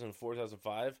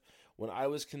 2005, when I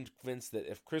was convinced that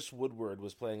if Chris Woodward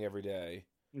was playing every day,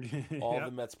 all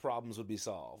the Mets' problems would be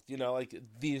solved.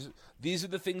 These are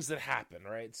the things that happen,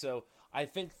 right? So I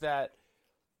think that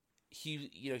he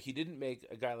didn't make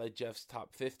a guy like Jeff's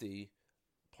top 50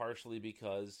 partially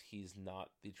because he's not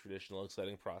the traditional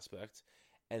exciting prospect,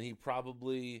 and he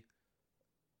probably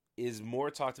is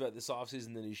more talked about this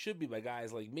offseason than he should be by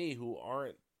guys like me who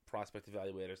aren't prospect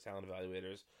evaluators, talent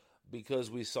evaluators,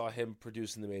 because we saw him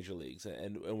produce in the major leagues,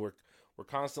 and we're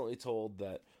constantly told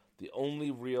that the only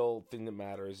real thing that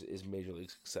matters is major league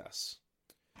success.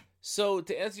 So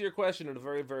to answer your question in a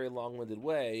very, very long-winded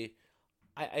way,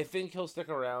 I think he'll stick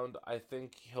around. I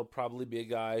think he'll probably be a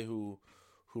guy who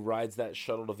rides that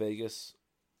shuttle to Vegas,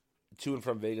 to and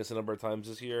from Vegas a number of times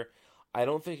this year. I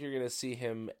don't think you're going to see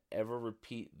him ever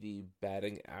repeat the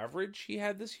batting average he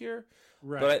had this year.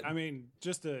 Right. But I mean,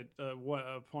 just a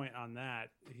point on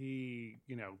that. He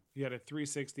had a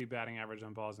 360 batting average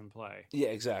on balls in play. Yeah,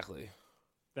 exactly.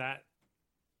 That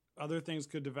other things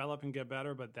could develop and get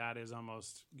better, but that is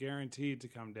almost guaranteed to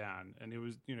come down. And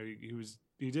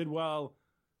he did well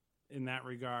in that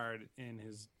regard in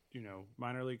his,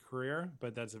 minor league career,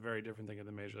 but that's a very different thing at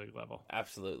the major league level.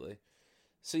 Absolutely.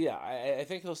 So yeah, I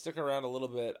think he'll stick around a little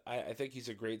bit. I think he's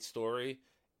a great story,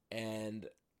 and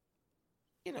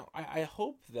I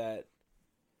hope that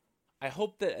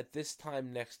at this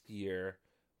time next year,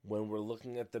 when we're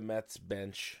looking at the Mets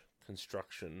bench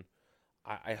construction,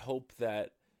 I hope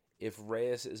that if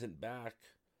Reyes isn't back,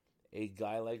 a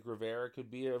guy like Rivera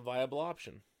could be a viable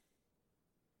option.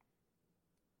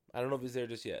 I don't know if he's there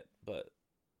just yet, but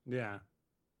yeah.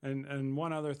 And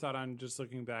one other thought on just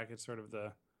looking back at sort of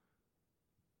the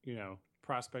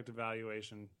prospect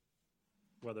evaluation,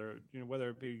 whether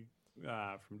it be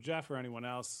from Jeff or anyone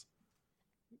else,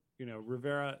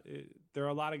 Rivera, there are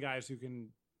a lot of guys who can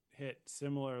hit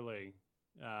similarly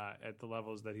at the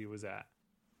levels that he was at.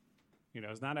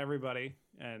 It's not everybody,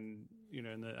 and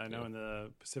in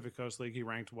the Pacific Coast League he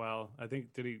ranked well. I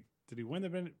think did he win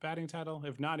the batting title?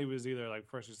 If not, he was either like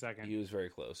first or second. He was very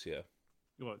close, yeah.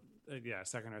 Well, yeah,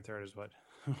 second or third is what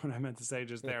I meant to say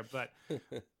just there. But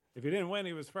if he didn't win,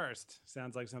 he was first.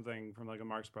 Sounds like something from like a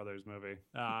Marx Brothers movie.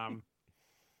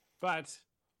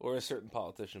 Or a certain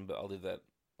politician, but I'll leave that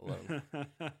alone.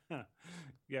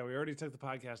 Yeah, we already took the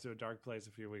podcast to a dark place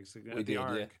a few weeks ago. We did,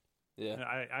 ARG.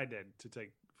 Yeah. I did, to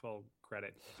take full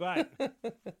credit. But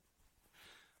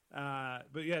yeah,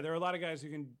 there are a lot of guys who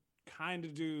can kind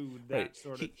of do that right.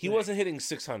 sort of he thing. wasn't hitting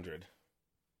 600.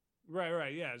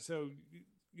 Right, yeah. So,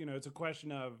 it's a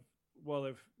question of, well,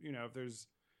 if there's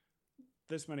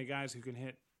this many guys who can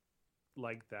hit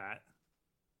like that,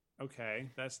 okay,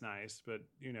 that's nice, but,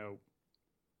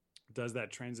 does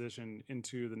that transition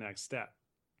into the next step?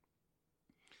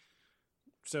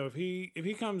 So if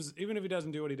he comes, even if he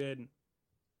doesn't do what he did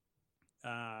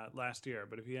last year,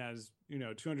 but if he has,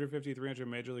 250, 300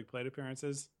 major league plate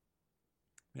appearances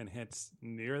and hits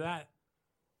near that,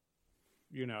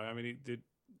 he did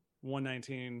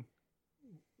 119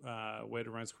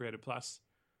 weighted runs created plus.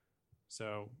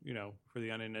 So, for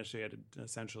the uninitiated,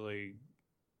 essentially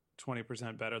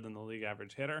 20% better than the league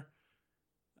average hitter.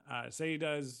 Say he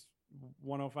does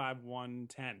 105,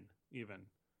 110 even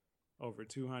over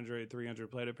 200, 300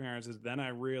 plate appearances, then I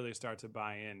really start to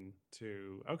buy in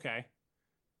to, okay,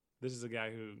 this is a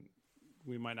guy who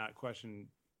we might not question,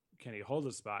 can he hold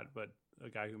a spot, but a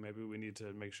guy who maybe we need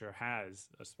to make sure has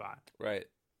a spot. Right.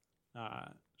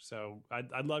 So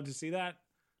I'd love to see that.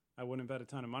 I wouldn't bet a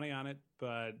ton of money on it,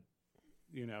 but,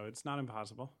 it's not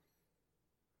impossible.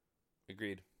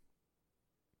 Agreed.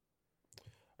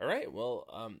 All right.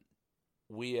 Well,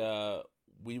 we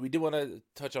did want to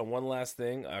touch on one last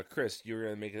thing. Chris, you were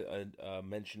going to make a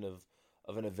mention of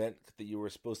an event that you were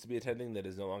supposed to be attending that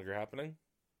is no longer happening.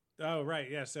 Oh, right.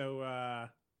 Yeah. So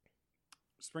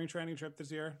spring training trip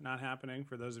this year, not happening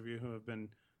for those of you who have been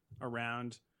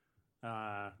around,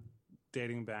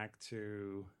 dating back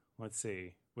to, let's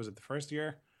see, was it the first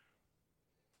year?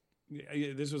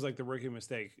 Yeah, this was like the rookie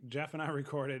mistake. Jeff and I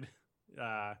recorded,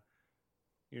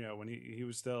 when he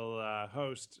was still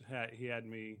host, he had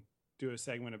me do a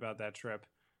segment about that trip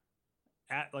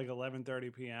at like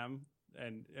 11:30 p.m.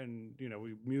 And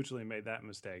we mutually made that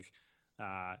mistake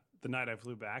the night I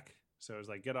flew back. So it was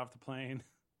like, get off the plane,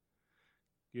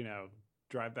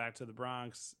 drive back to the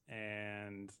Bronx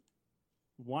and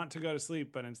want to go to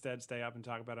sleep, but instead stay up and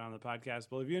talk about it on the podcast.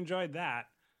 Well, if you enjoyed that,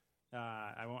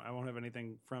 I won't have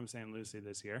anything from St. Lucie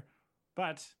this year,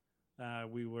 but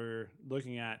we were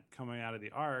looking at coming out of the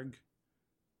ARG,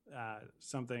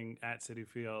 something at Citi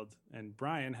Field, and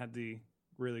Brian had the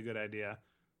really good idea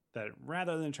that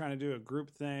rather than trying to do a group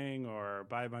thing or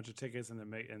buy a bunch of tickets and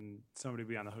then somebody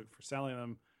be on the hook for selling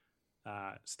them,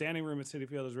 standing room at Citi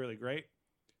Field is really great.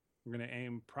 We're going to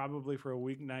aim probably for a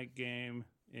weeknight game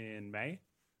in May,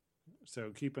 so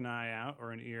keep an eye out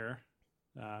or an ear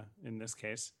in this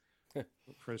case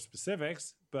for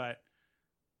specifics. But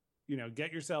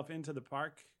get yourself into the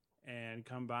park and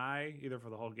come by either for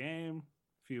the whole game,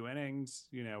 few innings,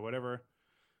 whatever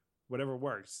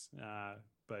works.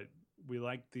 But we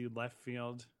like the left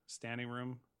field standing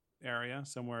room area,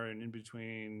 somewhere in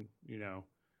between,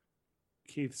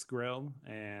 Keith's Grill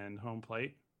and home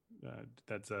plate.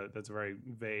 That's a very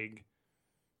vague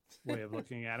way of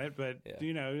looking at it, but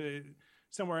yeah.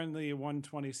 Somewhere in the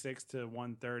 126 to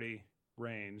 130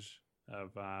 range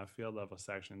of field level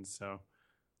sections. So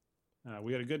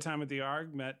we had a good time at the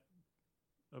ARG, met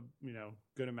a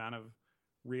good amount of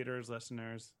readers,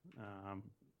 listeners,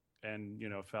 and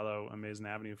fellow Amazing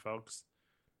Avenue folks.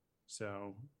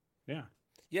 So yeah.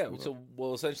 So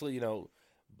essentially,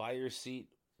 buy your seat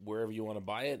wherever you want to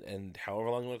buy it, and however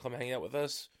long you want to come hang out with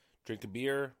us, drink a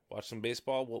beer, watch some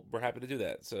baseball. We're happy to do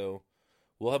that. So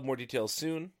we'll have more details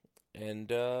soon. And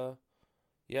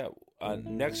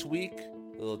next week,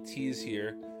 a little tease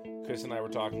here. Chris and I were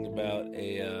talking about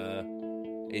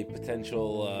a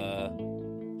potential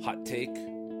hot take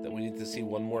that we need to see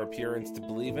one more appearance to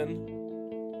believe in.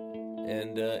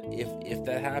 And if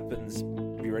that happens,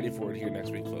 be ready for it here next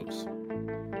week, folks.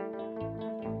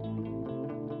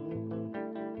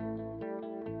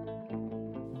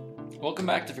 Welcome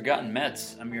back to Forgotten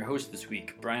Mets. I'm your host this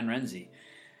week, Brian Renzi.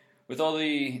 With all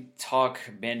the talk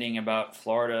banding about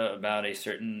Florida about a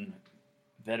certain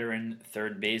veteran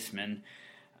third baseman,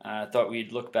 I thought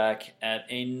we'd look back at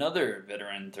another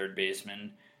veteran third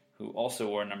baseman who also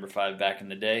wore number 5 back in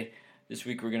the day. This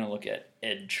week we're going to look at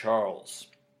Ed Charles.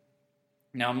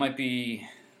 Now, it might be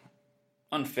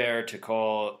unfair to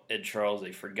call Ed Charles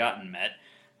a forgotten Met.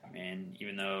 I mean,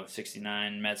 even though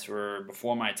 69 Mets were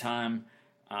before my time,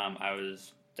 I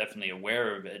was definitely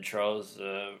aware of Ed Charles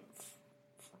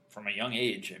from a young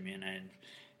age. I mean,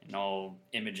 in all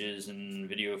images and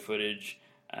video footage,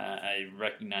 I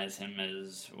recognize him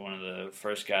as one of the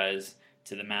first guys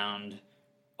to the mound,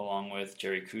 along with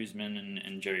Jerry Koosman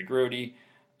and Jerry Grody.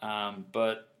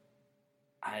 But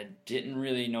I didn't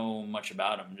really know much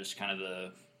about him, just kind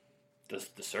of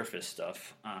the surface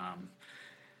stuff.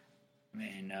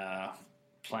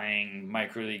 Playing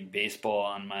micro league baseball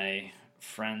on my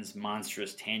friend's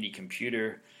monstrous Tandy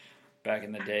computer back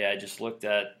in the day, I just looked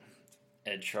at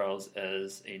Ed Charles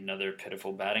as another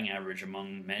pitiful batting average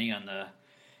among many on the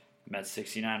Mets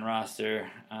 69 roster,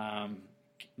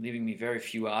 leaving me very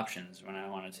few options when I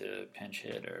wanted to pinch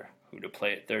hit or who to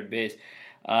play at third base.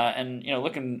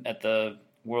 Looking at the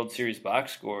World Series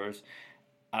box scores,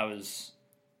 I was,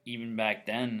 even back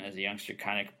then as a youngster,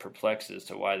 kind of perplexed as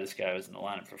to why this guy was in the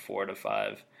lineup for 4 to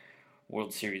 5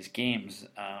 World Series games.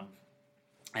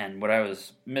 And what I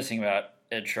was missing about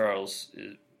Ed Charles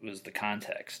was the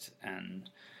context and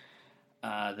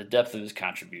the depth of his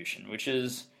contribution, which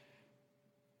is,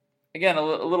 again, a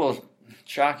little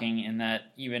shocking in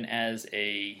that even as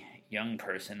a young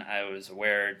person, I was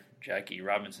aware Jackie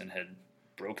Robinson had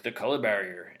broke the color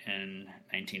barrier in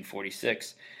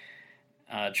 1946.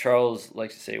 Charles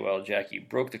likes to say, well, Jackie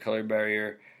broke the color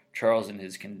barrier. Charles and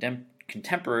his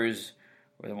contemporaries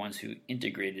were the ones who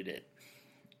integrated it.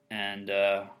 And,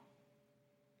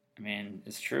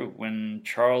 it's true. When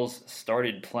Charles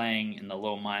started playing in the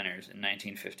low minors in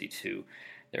 1952,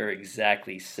 there were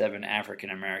exactly 7 African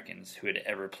Americans who had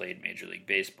ever played Major League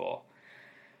Baseball.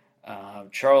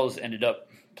 Charles ended up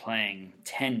playing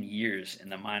 10 years in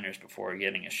the minors before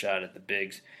getting a shot at the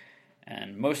bigs,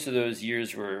 and most of those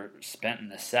years were spent in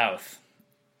the South,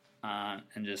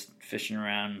 and just fishing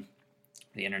around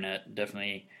the internet.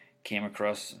 Definitely came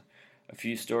across a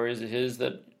few stories of his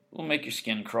that will make your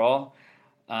skin crawl.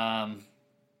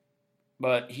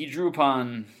 But he drew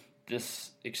upon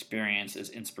this experience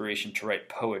as inspiration to write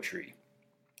poetry,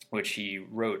 which he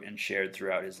wrote and shared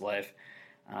throughout his life.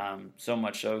 So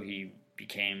much so he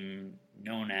became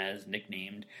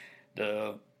nicknamed,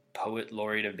 the Poet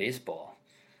Laureate of baseball.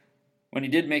 When he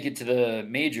did make it to the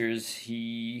majors,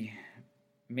 he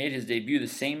made his debut the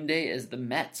same day as the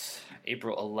Mets,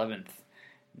 April 11th,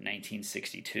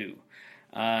 1962.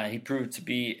 He proved to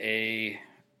be a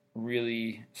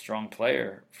really strong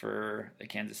player for the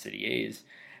Kansas City A's,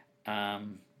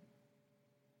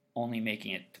 only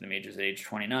making it to the majors at age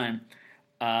 29.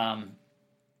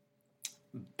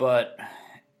 But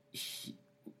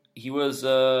he was,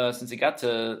 since he got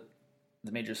to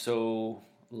the majors so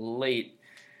late,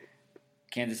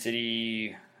 Kansas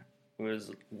City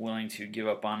was willing to give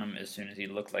up on him as soon as he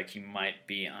looked like he might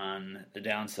be on the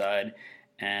downside.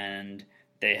 And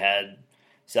they had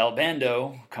Sal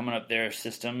Bando coming up their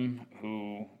system,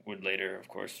 who would later, of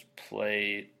course,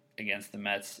 play against the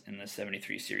Mets in the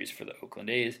 73 series for the Oakland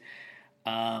A's.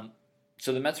 So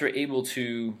the Mets were able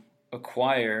to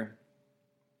acquire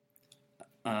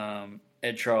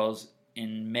Ed Charles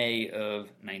in May of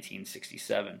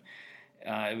 1967.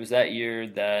 It was that year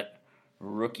that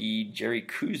rookie Jerry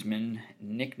Koosman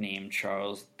nicknamed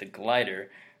Charles the Glider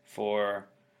for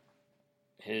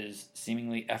his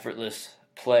seemingly effortless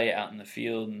play out in the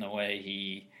field and the way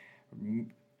he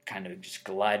kind of just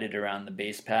glided around the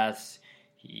base paths.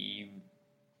 He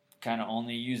kind of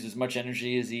only used as much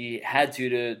energy as he had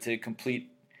to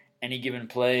complete any given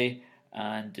play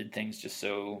and did things just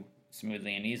so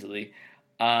smoothly and easily.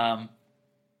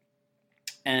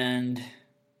 And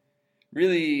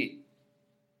really,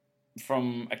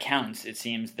 from accounts, it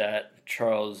seems that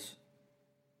Charles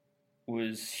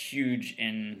was huge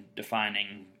in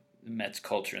defining the Mets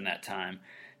culture in that time,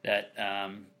 that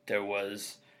there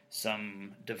was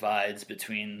some divides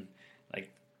between like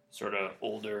sort of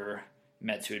older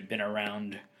Mets who had been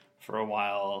around for a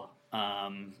while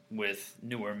with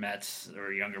newer Mets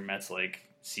or younger Mets like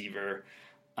Seaver.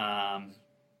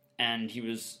 And he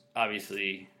was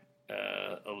obviously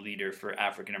a leader for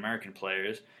African-American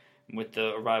players. With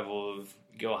the arrival of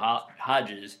Gil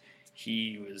Hodges,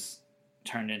 he was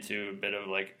turned into a bit of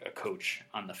like a coach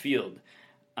on the field.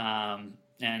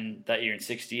 And that year in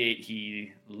 68,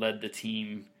 he led the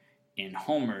team in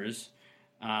homers.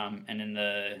 And in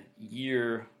the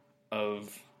year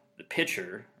of the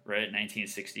pitcher, right,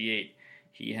 1968,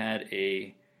 he had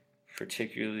a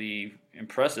particularly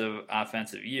impressive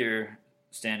offensive year,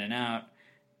 standing out.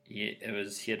 He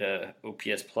had a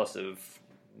OPS plus of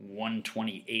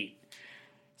 128.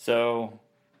 So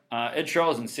Ed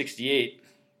Charles in 68,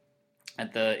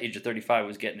 at the age of 35,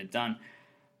 was getting it done.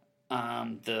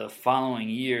 The following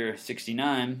year,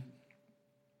 69,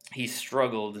 he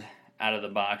struggled out of the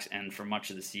box and for much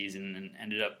of the season and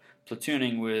ended up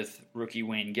platooning with rookie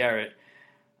Wayne Garrett.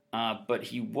 But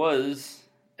he was,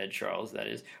 Ed Charles that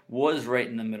is, was right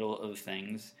in the middle of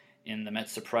things in the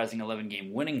Mets' surprising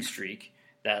 11-game winning streak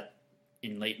that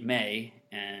in late May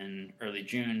and early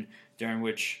June, during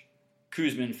which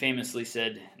Koosman famously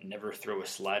said, "Never throw a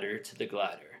slider to the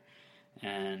glider."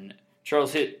 And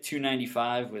Charles hit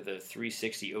 .295 with a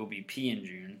 .360 OBP in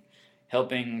June,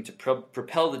 helping to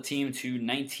propel the team to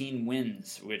 19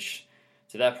 wins, which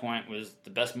to that point was the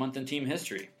best month in team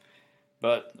history.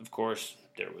 But, of course,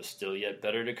 there was still yet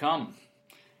better to come.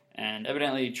 And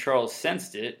evidently Charles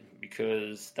sensed it,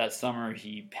 because that summer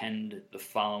he penned the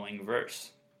following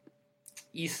verse.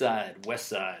 "East side, west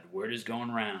side, word is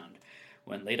going round.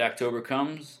 When late October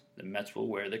comes, the Mets will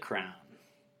wear the crown."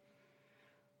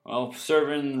 Well,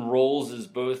 serving roles as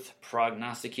both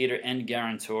prognosticator and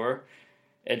guarantor,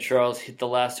 Ed Charles hit the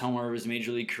last homer of his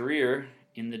major league career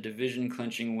in the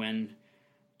division-clinching win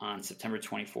on September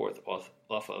 24th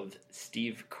off of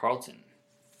Steve Carlton.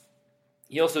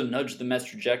 He also nudged the Mets'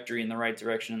 trajectory in the right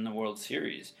direction in the World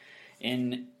Series.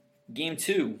 In Game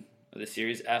 2 of the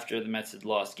series, after the Mets had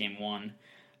lost Game 1,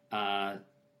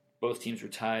 both teams were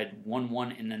tied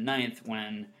 1-1 in the ninth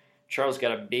when Charles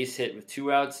got a base hit with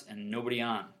 2 outs and nobody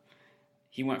on.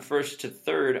 He went first to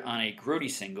third on a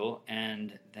Grote single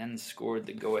and then scored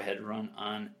the go-ahead run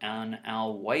on an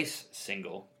Al Weiss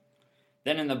single.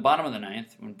 Then in the bottom of the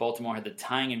ninth, when Baltimore had the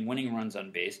tying and winning runs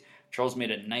on base, Charles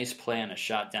made a nice play on a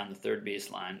shot down the third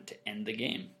baseline to end the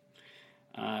game.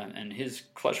 And his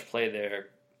clutch play there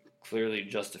clearly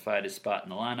justified his spot in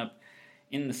the lineup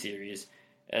in the series,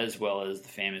 as well as the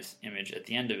famous image at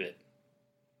the end of it.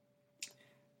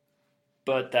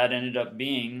 But that ended up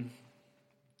being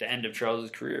the end of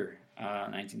Charles' career.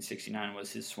 1969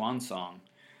 was his swan song.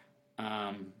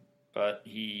 But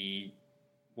he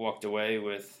walked away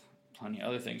with plenty of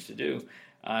other things to do.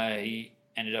 He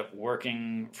ended up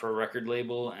working for a record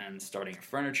label and starting a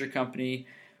furniture company.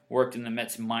 Worked in the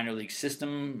Mets minor league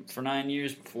system for 9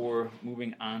 years before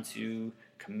moving on to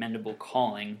commendable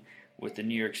calling with the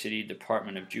New York City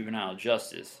Department of Juvenile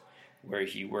Justice, where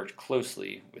he worked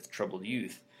closely with troubled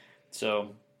youth.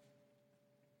 So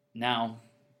now,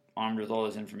 armed with all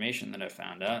this information that I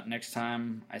found out, next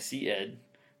time I see Ed,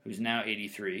 who's now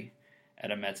 83,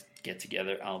 at a Mets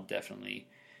get-together, I'll definitely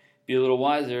be a little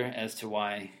wiser as to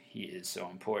why he is so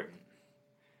important.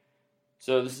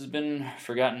 So this has been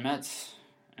Forgotten Mets,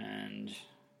 and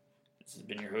this has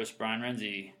been your host, Brian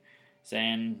Renzi,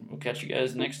 saying we'll catch you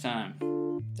guys next time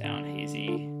down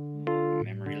hazy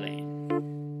memory lane.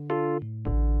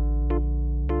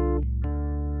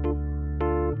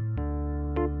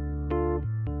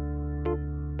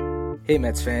 Hey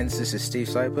Mets fans, this is Steve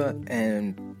Saipa,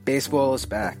 and baseball is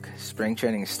back. Spring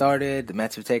training started, the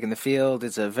Mets have taken the field.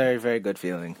 It's a very, very good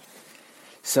feeling.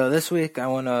 So this week I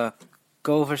want to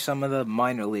go over some of the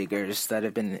minor leaguers that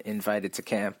have been invited to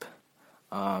camp.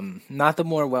 Not the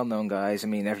more well-known guys. I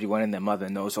mean, everyone and their mother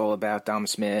knows all about Dom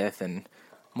Smith and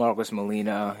Marcos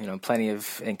Molina. You know, plenty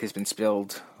of ink has been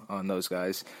spilled on those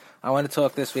guys. I want to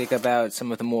talk this week about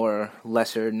some of the more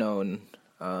lesser-known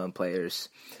players.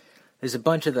 There's a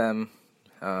bunch of them,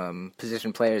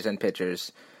 position players and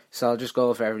pitchers, so I'll just go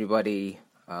over everybody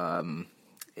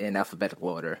in alphabetical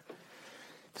order.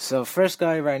 So first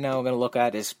guy right now we're going to look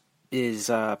at is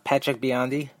Patrick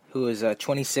Biondi, who is a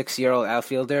 26-year-old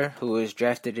outfielder who was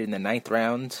drafted in the 9th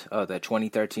round of the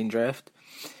 2013 draft.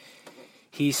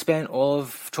 He spent all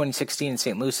of 2016 in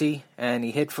St. Lucie, and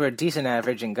he hit for a decent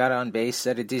average and got on base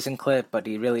at a decent clip, but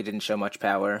he really didn't show much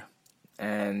power.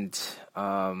 And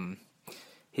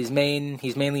he's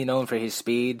mainly known for his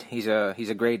speed. He's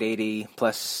a grade 80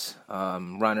 plus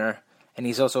runner, and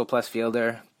he's also a plus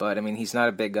fielder. But I mean, he's not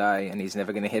a big guy, and he's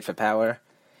never going to hit for power.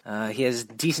 He has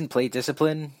decent plate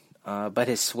discipline, but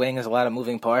his swing has a lot of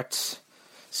moving parts.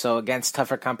 So against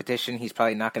tougher competition, he's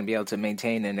probably not going to be able to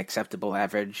maintain an acceptable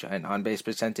average and on-base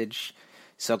percentage.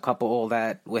 So couple all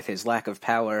that with his lack of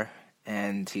power,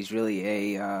 and he's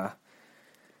really a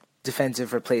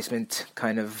defensive replacement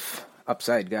kind of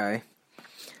upside guy.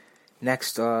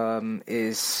 Next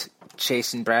is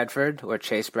Chase Bradford, or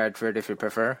Chase Bradford if you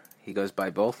prefer. He goes by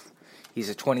both. He's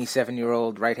a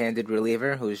 27-year-old right-handed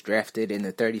reliever who was drafted in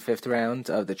the 35th round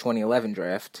of the 2011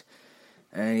 draft.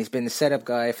 And he's been the setup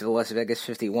guy for the Las Vegas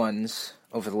 51s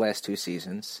over the last 2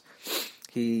 seasons.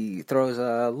 He throws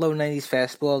a low 90s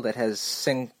fastball that has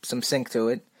some sink to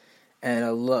it, and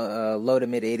a low to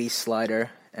mid 80s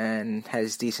slider, and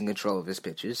has decent control of his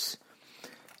pitches.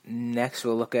 Next,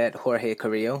 we'll look at Jorge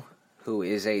Carrillo, who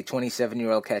is a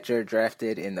 27-year-old catcher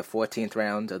drafted in the 14th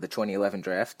round of the 2011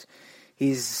 draft.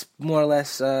 He's more or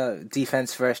less a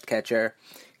defense-first catcher.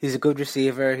 He's a good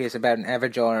receiver. He has about an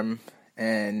average arm,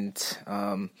 and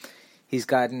he's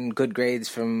gotten good grades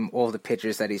from all the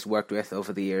pitchers that he's worked with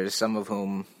over the years, some of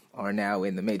whom are now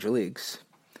in the major leagues.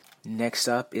 Next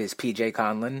up is P.J.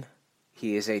 Conlon.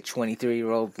 He is a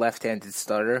 23-year-old left-handed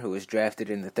starter who was drafted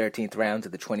in the 13th round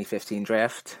of the 2015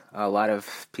 draft. A lot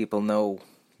of people know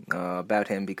about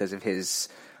him because of his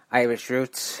Irish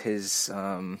roots. His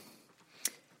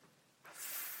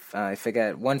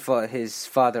his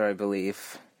father, I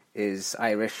believe, is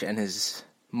Irish and his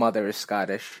mother is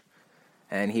Scottish,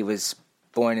 and he was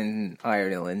born in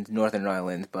Ireland, Northern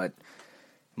Ireland, but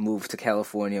moved to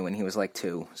California when he was like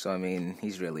 2. So I mean,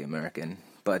 he's really American,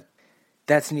 but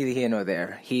that's neither here nor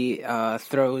there. He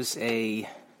throws a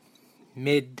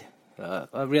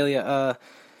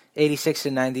 86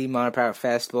 to 90 mile per hour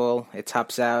fastball. It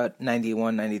tops out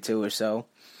 91, 92 or so.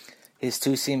 His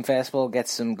 2-seam fastball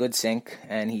gets some good sink,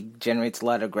 and he generates a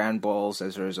lot of ground balls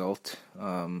as a result.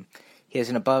 He has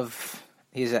an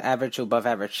average to above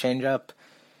average changeup,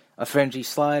 a fringy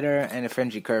slider, and a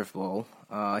fringy curveball.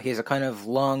 He has a kind of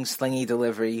long, slingy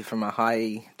delivery from a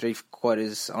high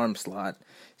 3/4 arm slot,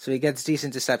 so he gets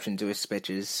decent deception to his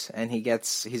pitches, and he's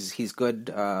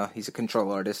good. He's a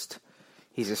control artist.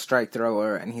 He's a strike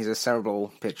thrower, and he's a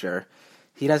cerebral pitcher.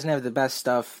 He doesn't have the best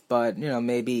stuff, but,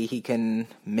 maybe he can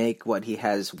make what he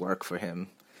has work for him.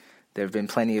 There have been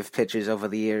plenty of pitchers over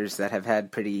the years that have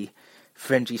had pretty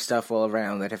fringy stuff all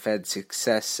around, that have had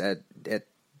success at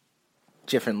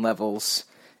different levels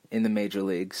in the major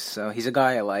leagues. So he's a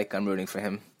guy I like. I'm rooting for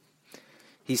him.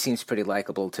 He seems pretty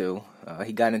likable, too.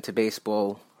 He got into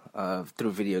baseball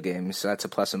through video games, so that's a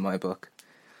plus in my book.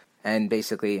 And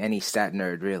basically any stat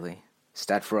nerd, really.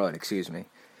 Stat fraud, excuse me.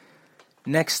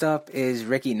 Next up is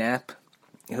Ricky Knapp,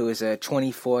 who is a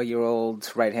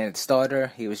 24-year-old right-handed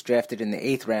starter. He was drafted in the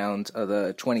 8th round of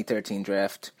the 2013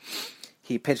 draft.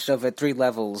 He pitched over 3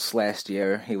 levels last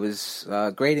year. He was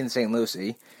great in St.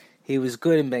 Lucie. He was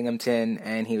good in Binghamton,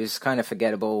 and he was kind of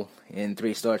forgettable in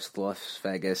 3 starts with Las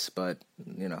Vegas, but,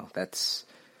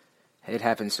 it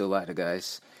happens to a lot of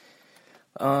guys.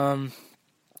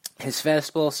 His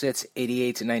fastball sits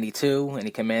 88 to 92, and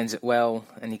he commands it well,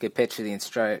 and he could pitch to the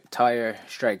entire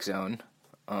strike zone.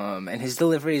 And his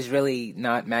delivery is really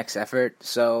not max effort,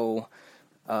 so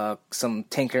some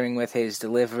tinkering with his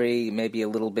delivery, maybe a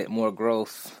little bit more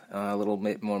growth, a little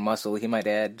bit more muscle. He might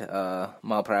add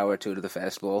mile per hour or 2 to the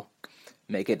fastball,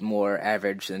 make it more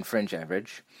average than fringe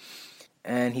average.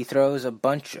 And he throws a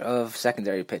bunch of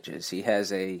secondary pitches. He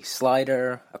has a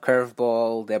slider, a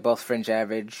curveball, they're both fringe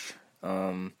average,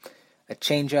 a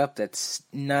changeup that's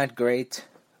not great.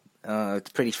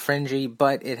 It's pretty fringy,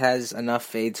 but it has enough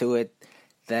fade to it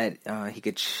that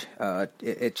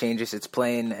it changes its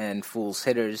plane and fools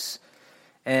hitters.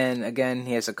 And again,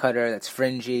 he has a cutter that's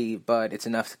fringy, but it's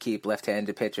enough to keep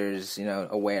left-handed pitchers,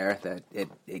 aware that it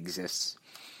exists.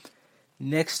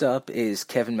 Next up is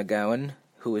Kevin McGowan,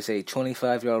 who is a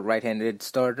 25-year-old right-handed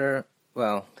starter.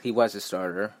 Well, he was a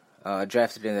starter,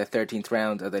 drafted in the 13th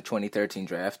round of the 2013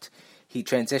 draft. He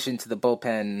transitioned to the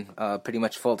bullpen pretty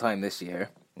much full-time this year.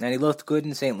 And he looked good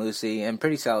in St. Lucie and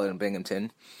pretty solid in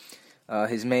Binghamton.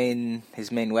 His main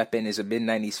weapon is a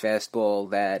mid-90s fastball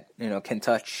that, can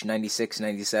touch 96,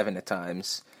 97 at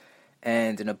times,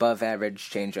 and an above-average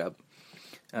changeup.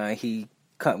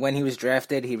 When he was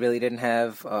drafted, he really didn't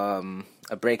have a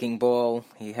breaking ball.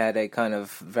 He had a kind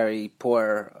of very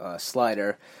poor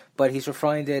slider, but he's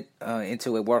refined it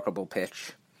into a workable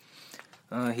pitch.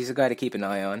 He's a guy to keep an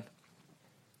eye on.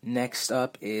 Next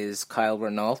up is Kyle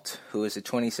Renault, who is a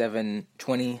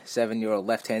 27-year-old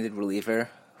left-handed reliever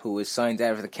who was signed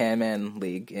out of the Can-Man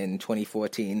League in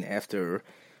 2014 after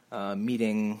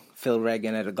meeting Phil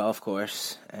Regan at a golf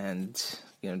course and,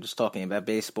 just talking about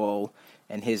baseball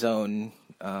and his own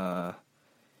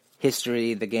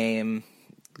history, the game,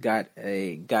 got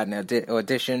an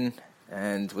audition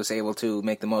and was able to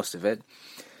make the most of it.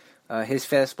 His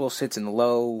fastball sits in the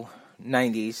low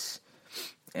 90s,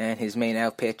 and his main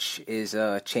out pitch is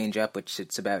a changeup, which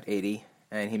sits about 80,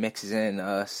 and he mixes in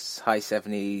a high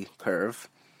 70 curve.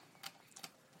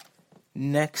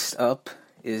 Next up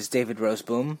is David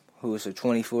Roseboom, who is a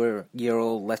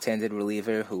 24-year-old left-handed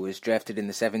reliever who was drafted in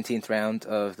the 17th round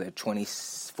of the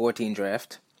 2014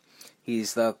 draft. He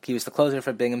was the closer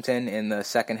for Binghamton in the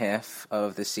second half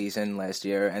of the season last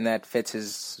year, and that fits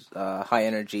his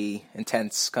high-energy,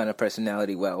 intense kind of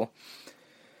personality well.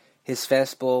 His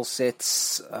fastball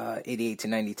sits 88 to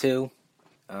 92.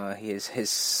 His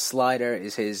slider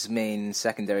is his main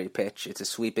secondary pitch. It's a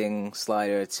sweeping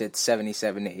slider. It sits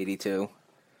 77 to 82.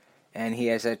 And he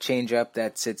has a changeup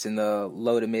that sits in the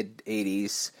low to mid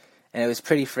 80s. And it was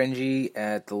pretty fringy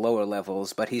at the lower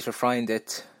levels, but he's refined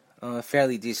it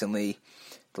fairly decently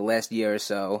the last year or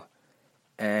so.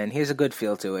 And he has a good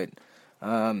feel to it.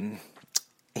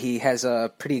 He has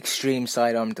a pretty extreme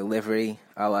sidearm delivery,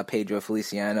 a la Pedro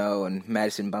Feliciano and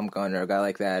Madison Bumgarner, a guy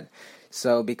like that.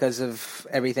 So because of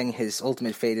everything, his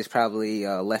ultimate fate is probably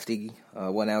a lefty,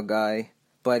 one-out guy.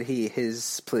 But he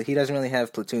doesn't really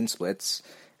have platoon splits,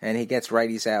 and he gets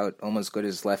righties out almost as good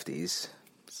as lefties,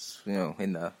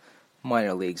 in the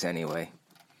minor leagues anyway.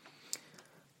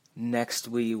 Next,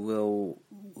 we will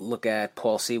look at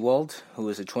Paul Sewald, who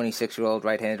is a 26-year-old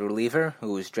right-handed reliever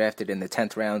who was drafted in the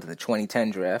 10th round of the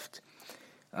 2010 draft.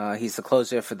 He's the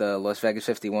closer for the Las Vegas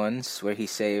 51s, where he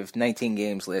saved 19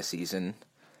 games last season.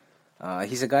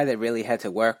 He's a guy that really had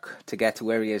to work to get to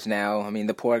where he is now. I mean,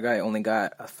 the poor guy only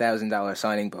got a $1,000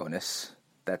 signing bonus.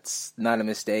 That's not a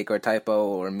mistake or typo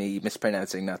or me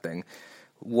mispronouncing nothing.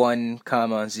 1,000,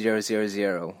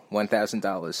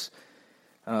 $1,000.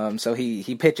 So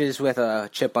he pitches with a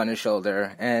chip on his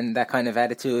shoulder, and that kind of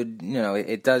attitude,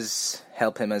 it does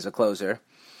help him as a closer.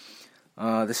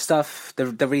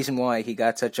 The reason why he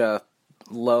got such a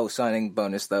low signing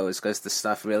bonus, though, is because the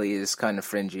stuff really is kind of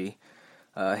fringy.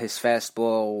 His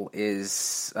fastball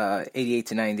is 88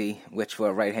 to 90, which for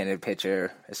a right-handed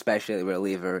pitcher, especially a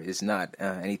reliever, is not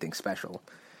anything special.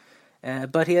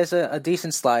 But he has a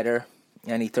decent slider,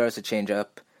 and he throws a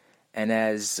changeup. And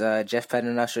as Jeff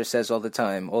Paternoster says all the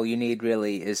time, all you need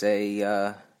really is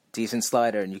a decent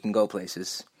slider, and you can go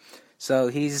places. So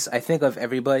I think of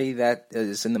everybody that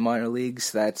is in the minor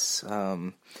leagues that's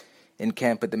in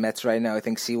camp with the Mets right now, I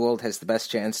think Sewald has the best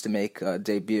chance to make a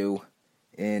debut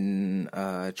in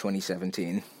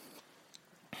 2017.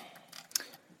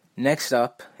 Next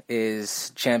up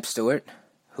is Champ Stewart,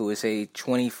 who is a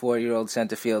 24-year-old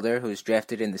center fielder who was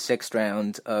drafted in the 6th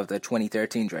round of the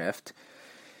 2013 draft.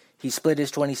 He split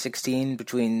his 2016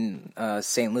 between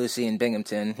St. Lucie and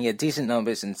Binghamton. He had decent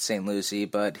numbers in St. Lucie,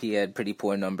 but he had pretty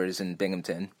poor numbers in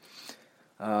Binghamton.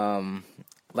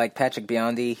 Like Patrick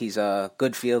Biondi, he's a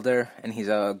good fielder, and he's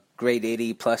a grade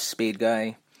 80-plus speed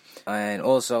guy. And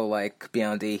also, like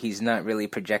Biondi, he's not really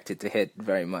projected to hit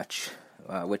very much,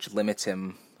 which limits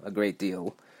him a great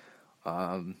deal.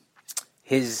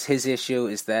 His issue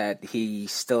is that he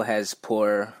still has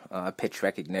poor pitch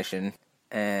recognition,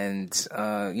 and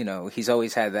he's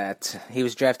always had that. He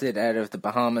was drafted out of the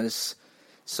Bahamas,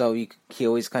 so he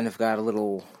always kind of got a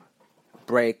little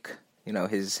break.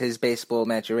 His baseball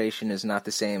maturation is not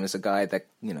the same as a guy that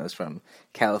is from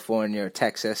California or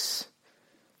Texas.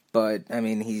 But I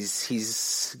mean,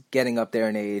 he's getting up there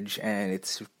in age, and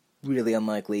it's really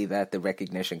unlikely that the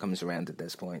recognition comes around at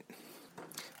this point.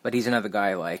 But he's another guy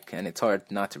I like, and it's hard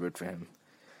not to root for him.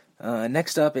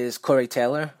 Next up is Corey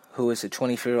Taylor, who is a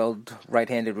 24-year-old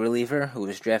right-handed reliever who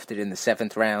was drafted in the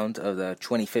 7th round of the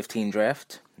 2015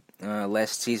 draft.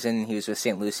 Last season, he was with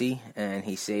St. Lucie, and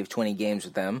he saved 20 games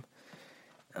with them.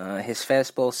 His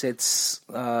fastball sits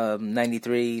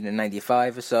 93 to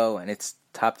 95 or so, and it's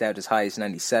topped out as high as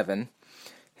 97.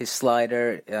 His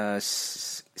slider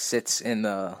sits in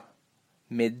the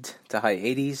mid to high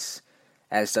 80s,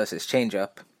 as does his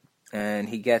changeup, and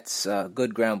he gets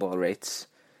good ground ball rates.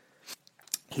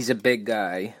 He's a big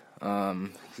guy.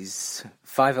 He's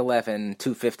 5'11",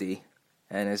 250,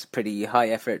 and has pretty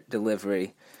high-effort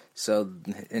delivery. So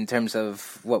in terms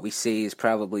of what we see is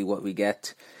probably what we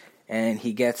get. And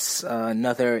he gets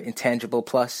another intangible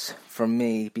plus from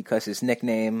me because his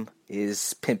nickname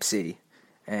is Pimp C.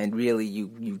 And really,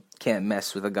 you can't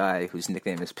mess with a guy whose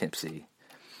nickname is Pimp C.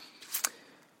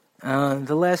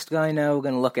 The last guy now we're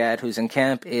going to look at who's in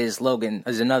camp is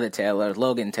another Taylor,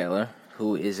 Logan Taylor,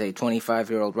 who is a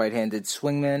 25-year-old right-handed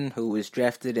swingman who was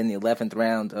drafted in the 11th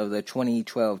round of the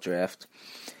 2012 draft.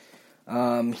 He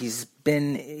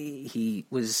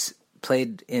was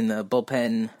played in the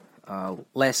bullpen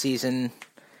last season,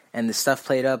 and the stuff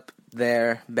played up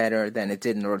there better than it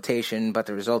did in the rotation, but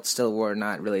the results still were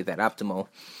not really that optimal.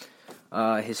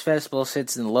 His fastball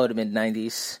sits in the low to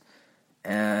mid-90s,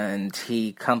 and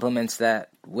he complements that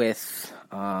with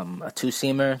a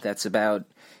two-seamer that's about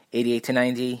 88 to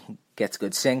 90, gets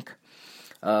good sink,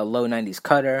 low 90s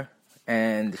cutter,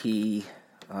 and he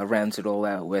rounds it all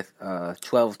out with a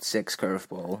 12-6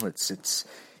 curveball. It's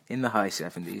in the high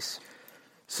 70s.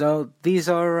 So these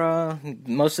are,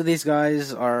 most of these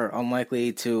guys are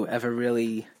unlikely to ever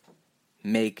really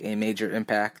make a major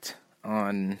impact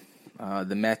on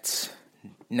the Mets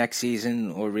next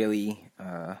season or really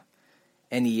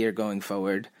any year going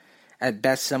forward. At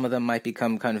best, some of them might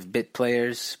become kind of bit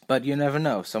players, but you never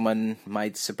know. Someone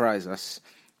might surprise us.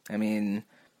 I mean,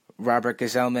 Robert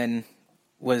Gsellman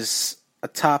was a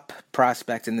top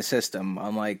prospect in the system,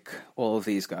 unlike all of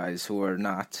these guys who are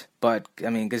not. But,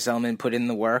 I mean, Gsellman put in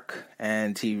the work,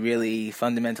 and he really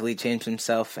fundamentally changed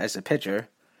himself as a pitcher.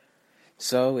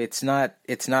 So it's not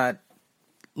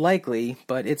likely,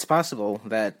 but it's possible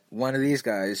that one of these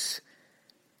guys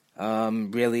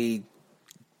really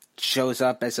shows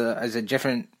up as a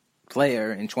different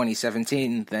player in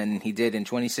 2017 than he did in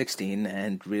 2016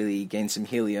 and really gain some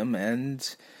helium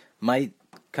and might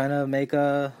kind of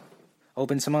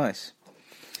open some eyes.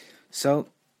 So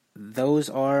those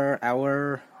are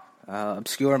our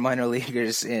obscure minor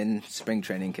leaguers in spring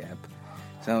training camp.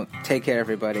 So take care,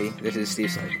 everybody. This is Steve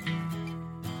Seiper.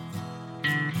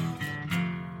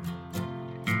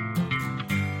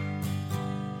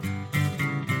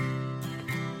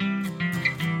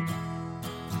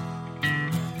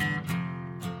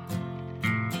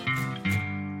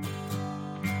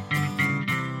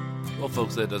 Well,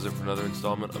 folks, that does it for another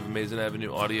installment of Amazing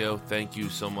Avenue Audio. Thank you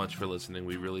so much for listening.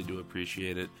 We really do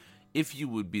appreciate it. If you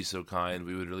would be so kind,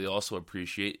 we would really also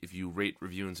appreciate if you rate,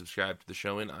 review, and subscribe to the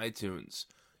show in iTunes.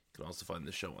 You can also find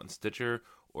the show on Stitcher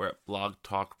or at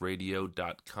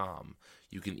blogtalkradio.com.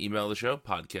 You can email the show,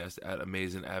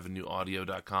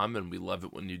 podcast@amazingavenueaudio.com, and we love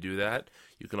it when you do that.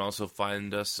 You can also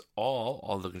find us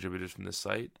all the contributors from this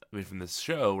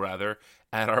show, at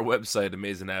our website,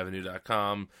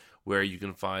 amazingavenue.com, where you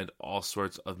can find all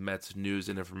sorts of Mets news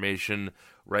and information.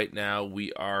 Right now,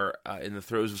 we are in the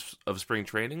throes of spring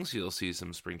training, so you'll see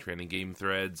some spring training game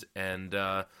threads and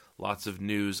lots of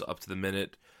news up to the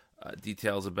minute,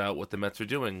 details about what the Mets are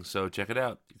doing, so check it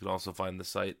out. You can also find the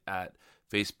site at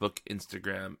Facebook,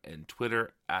 Instagram, and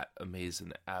Twitter at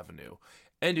Amazing Avenue.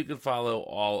 And you can follow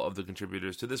all of the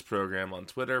contributors to this program on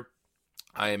Twitter.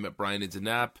 I am at Brian Needs a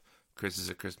Nap. Chris is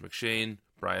at Chris McShane.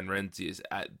 Brian Renzi is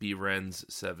at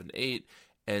BRenz78,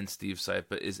 and Steve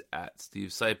Seipa is at Steve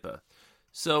Seipa.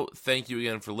 So, thank you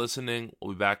again for listening.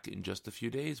 We'll be back in just a few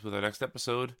days with our next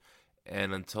episode.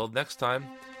 And until next time,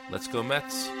 let's go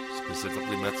Mets,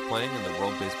 specifically Mets playing in the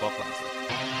World Baseball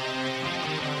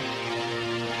Classic.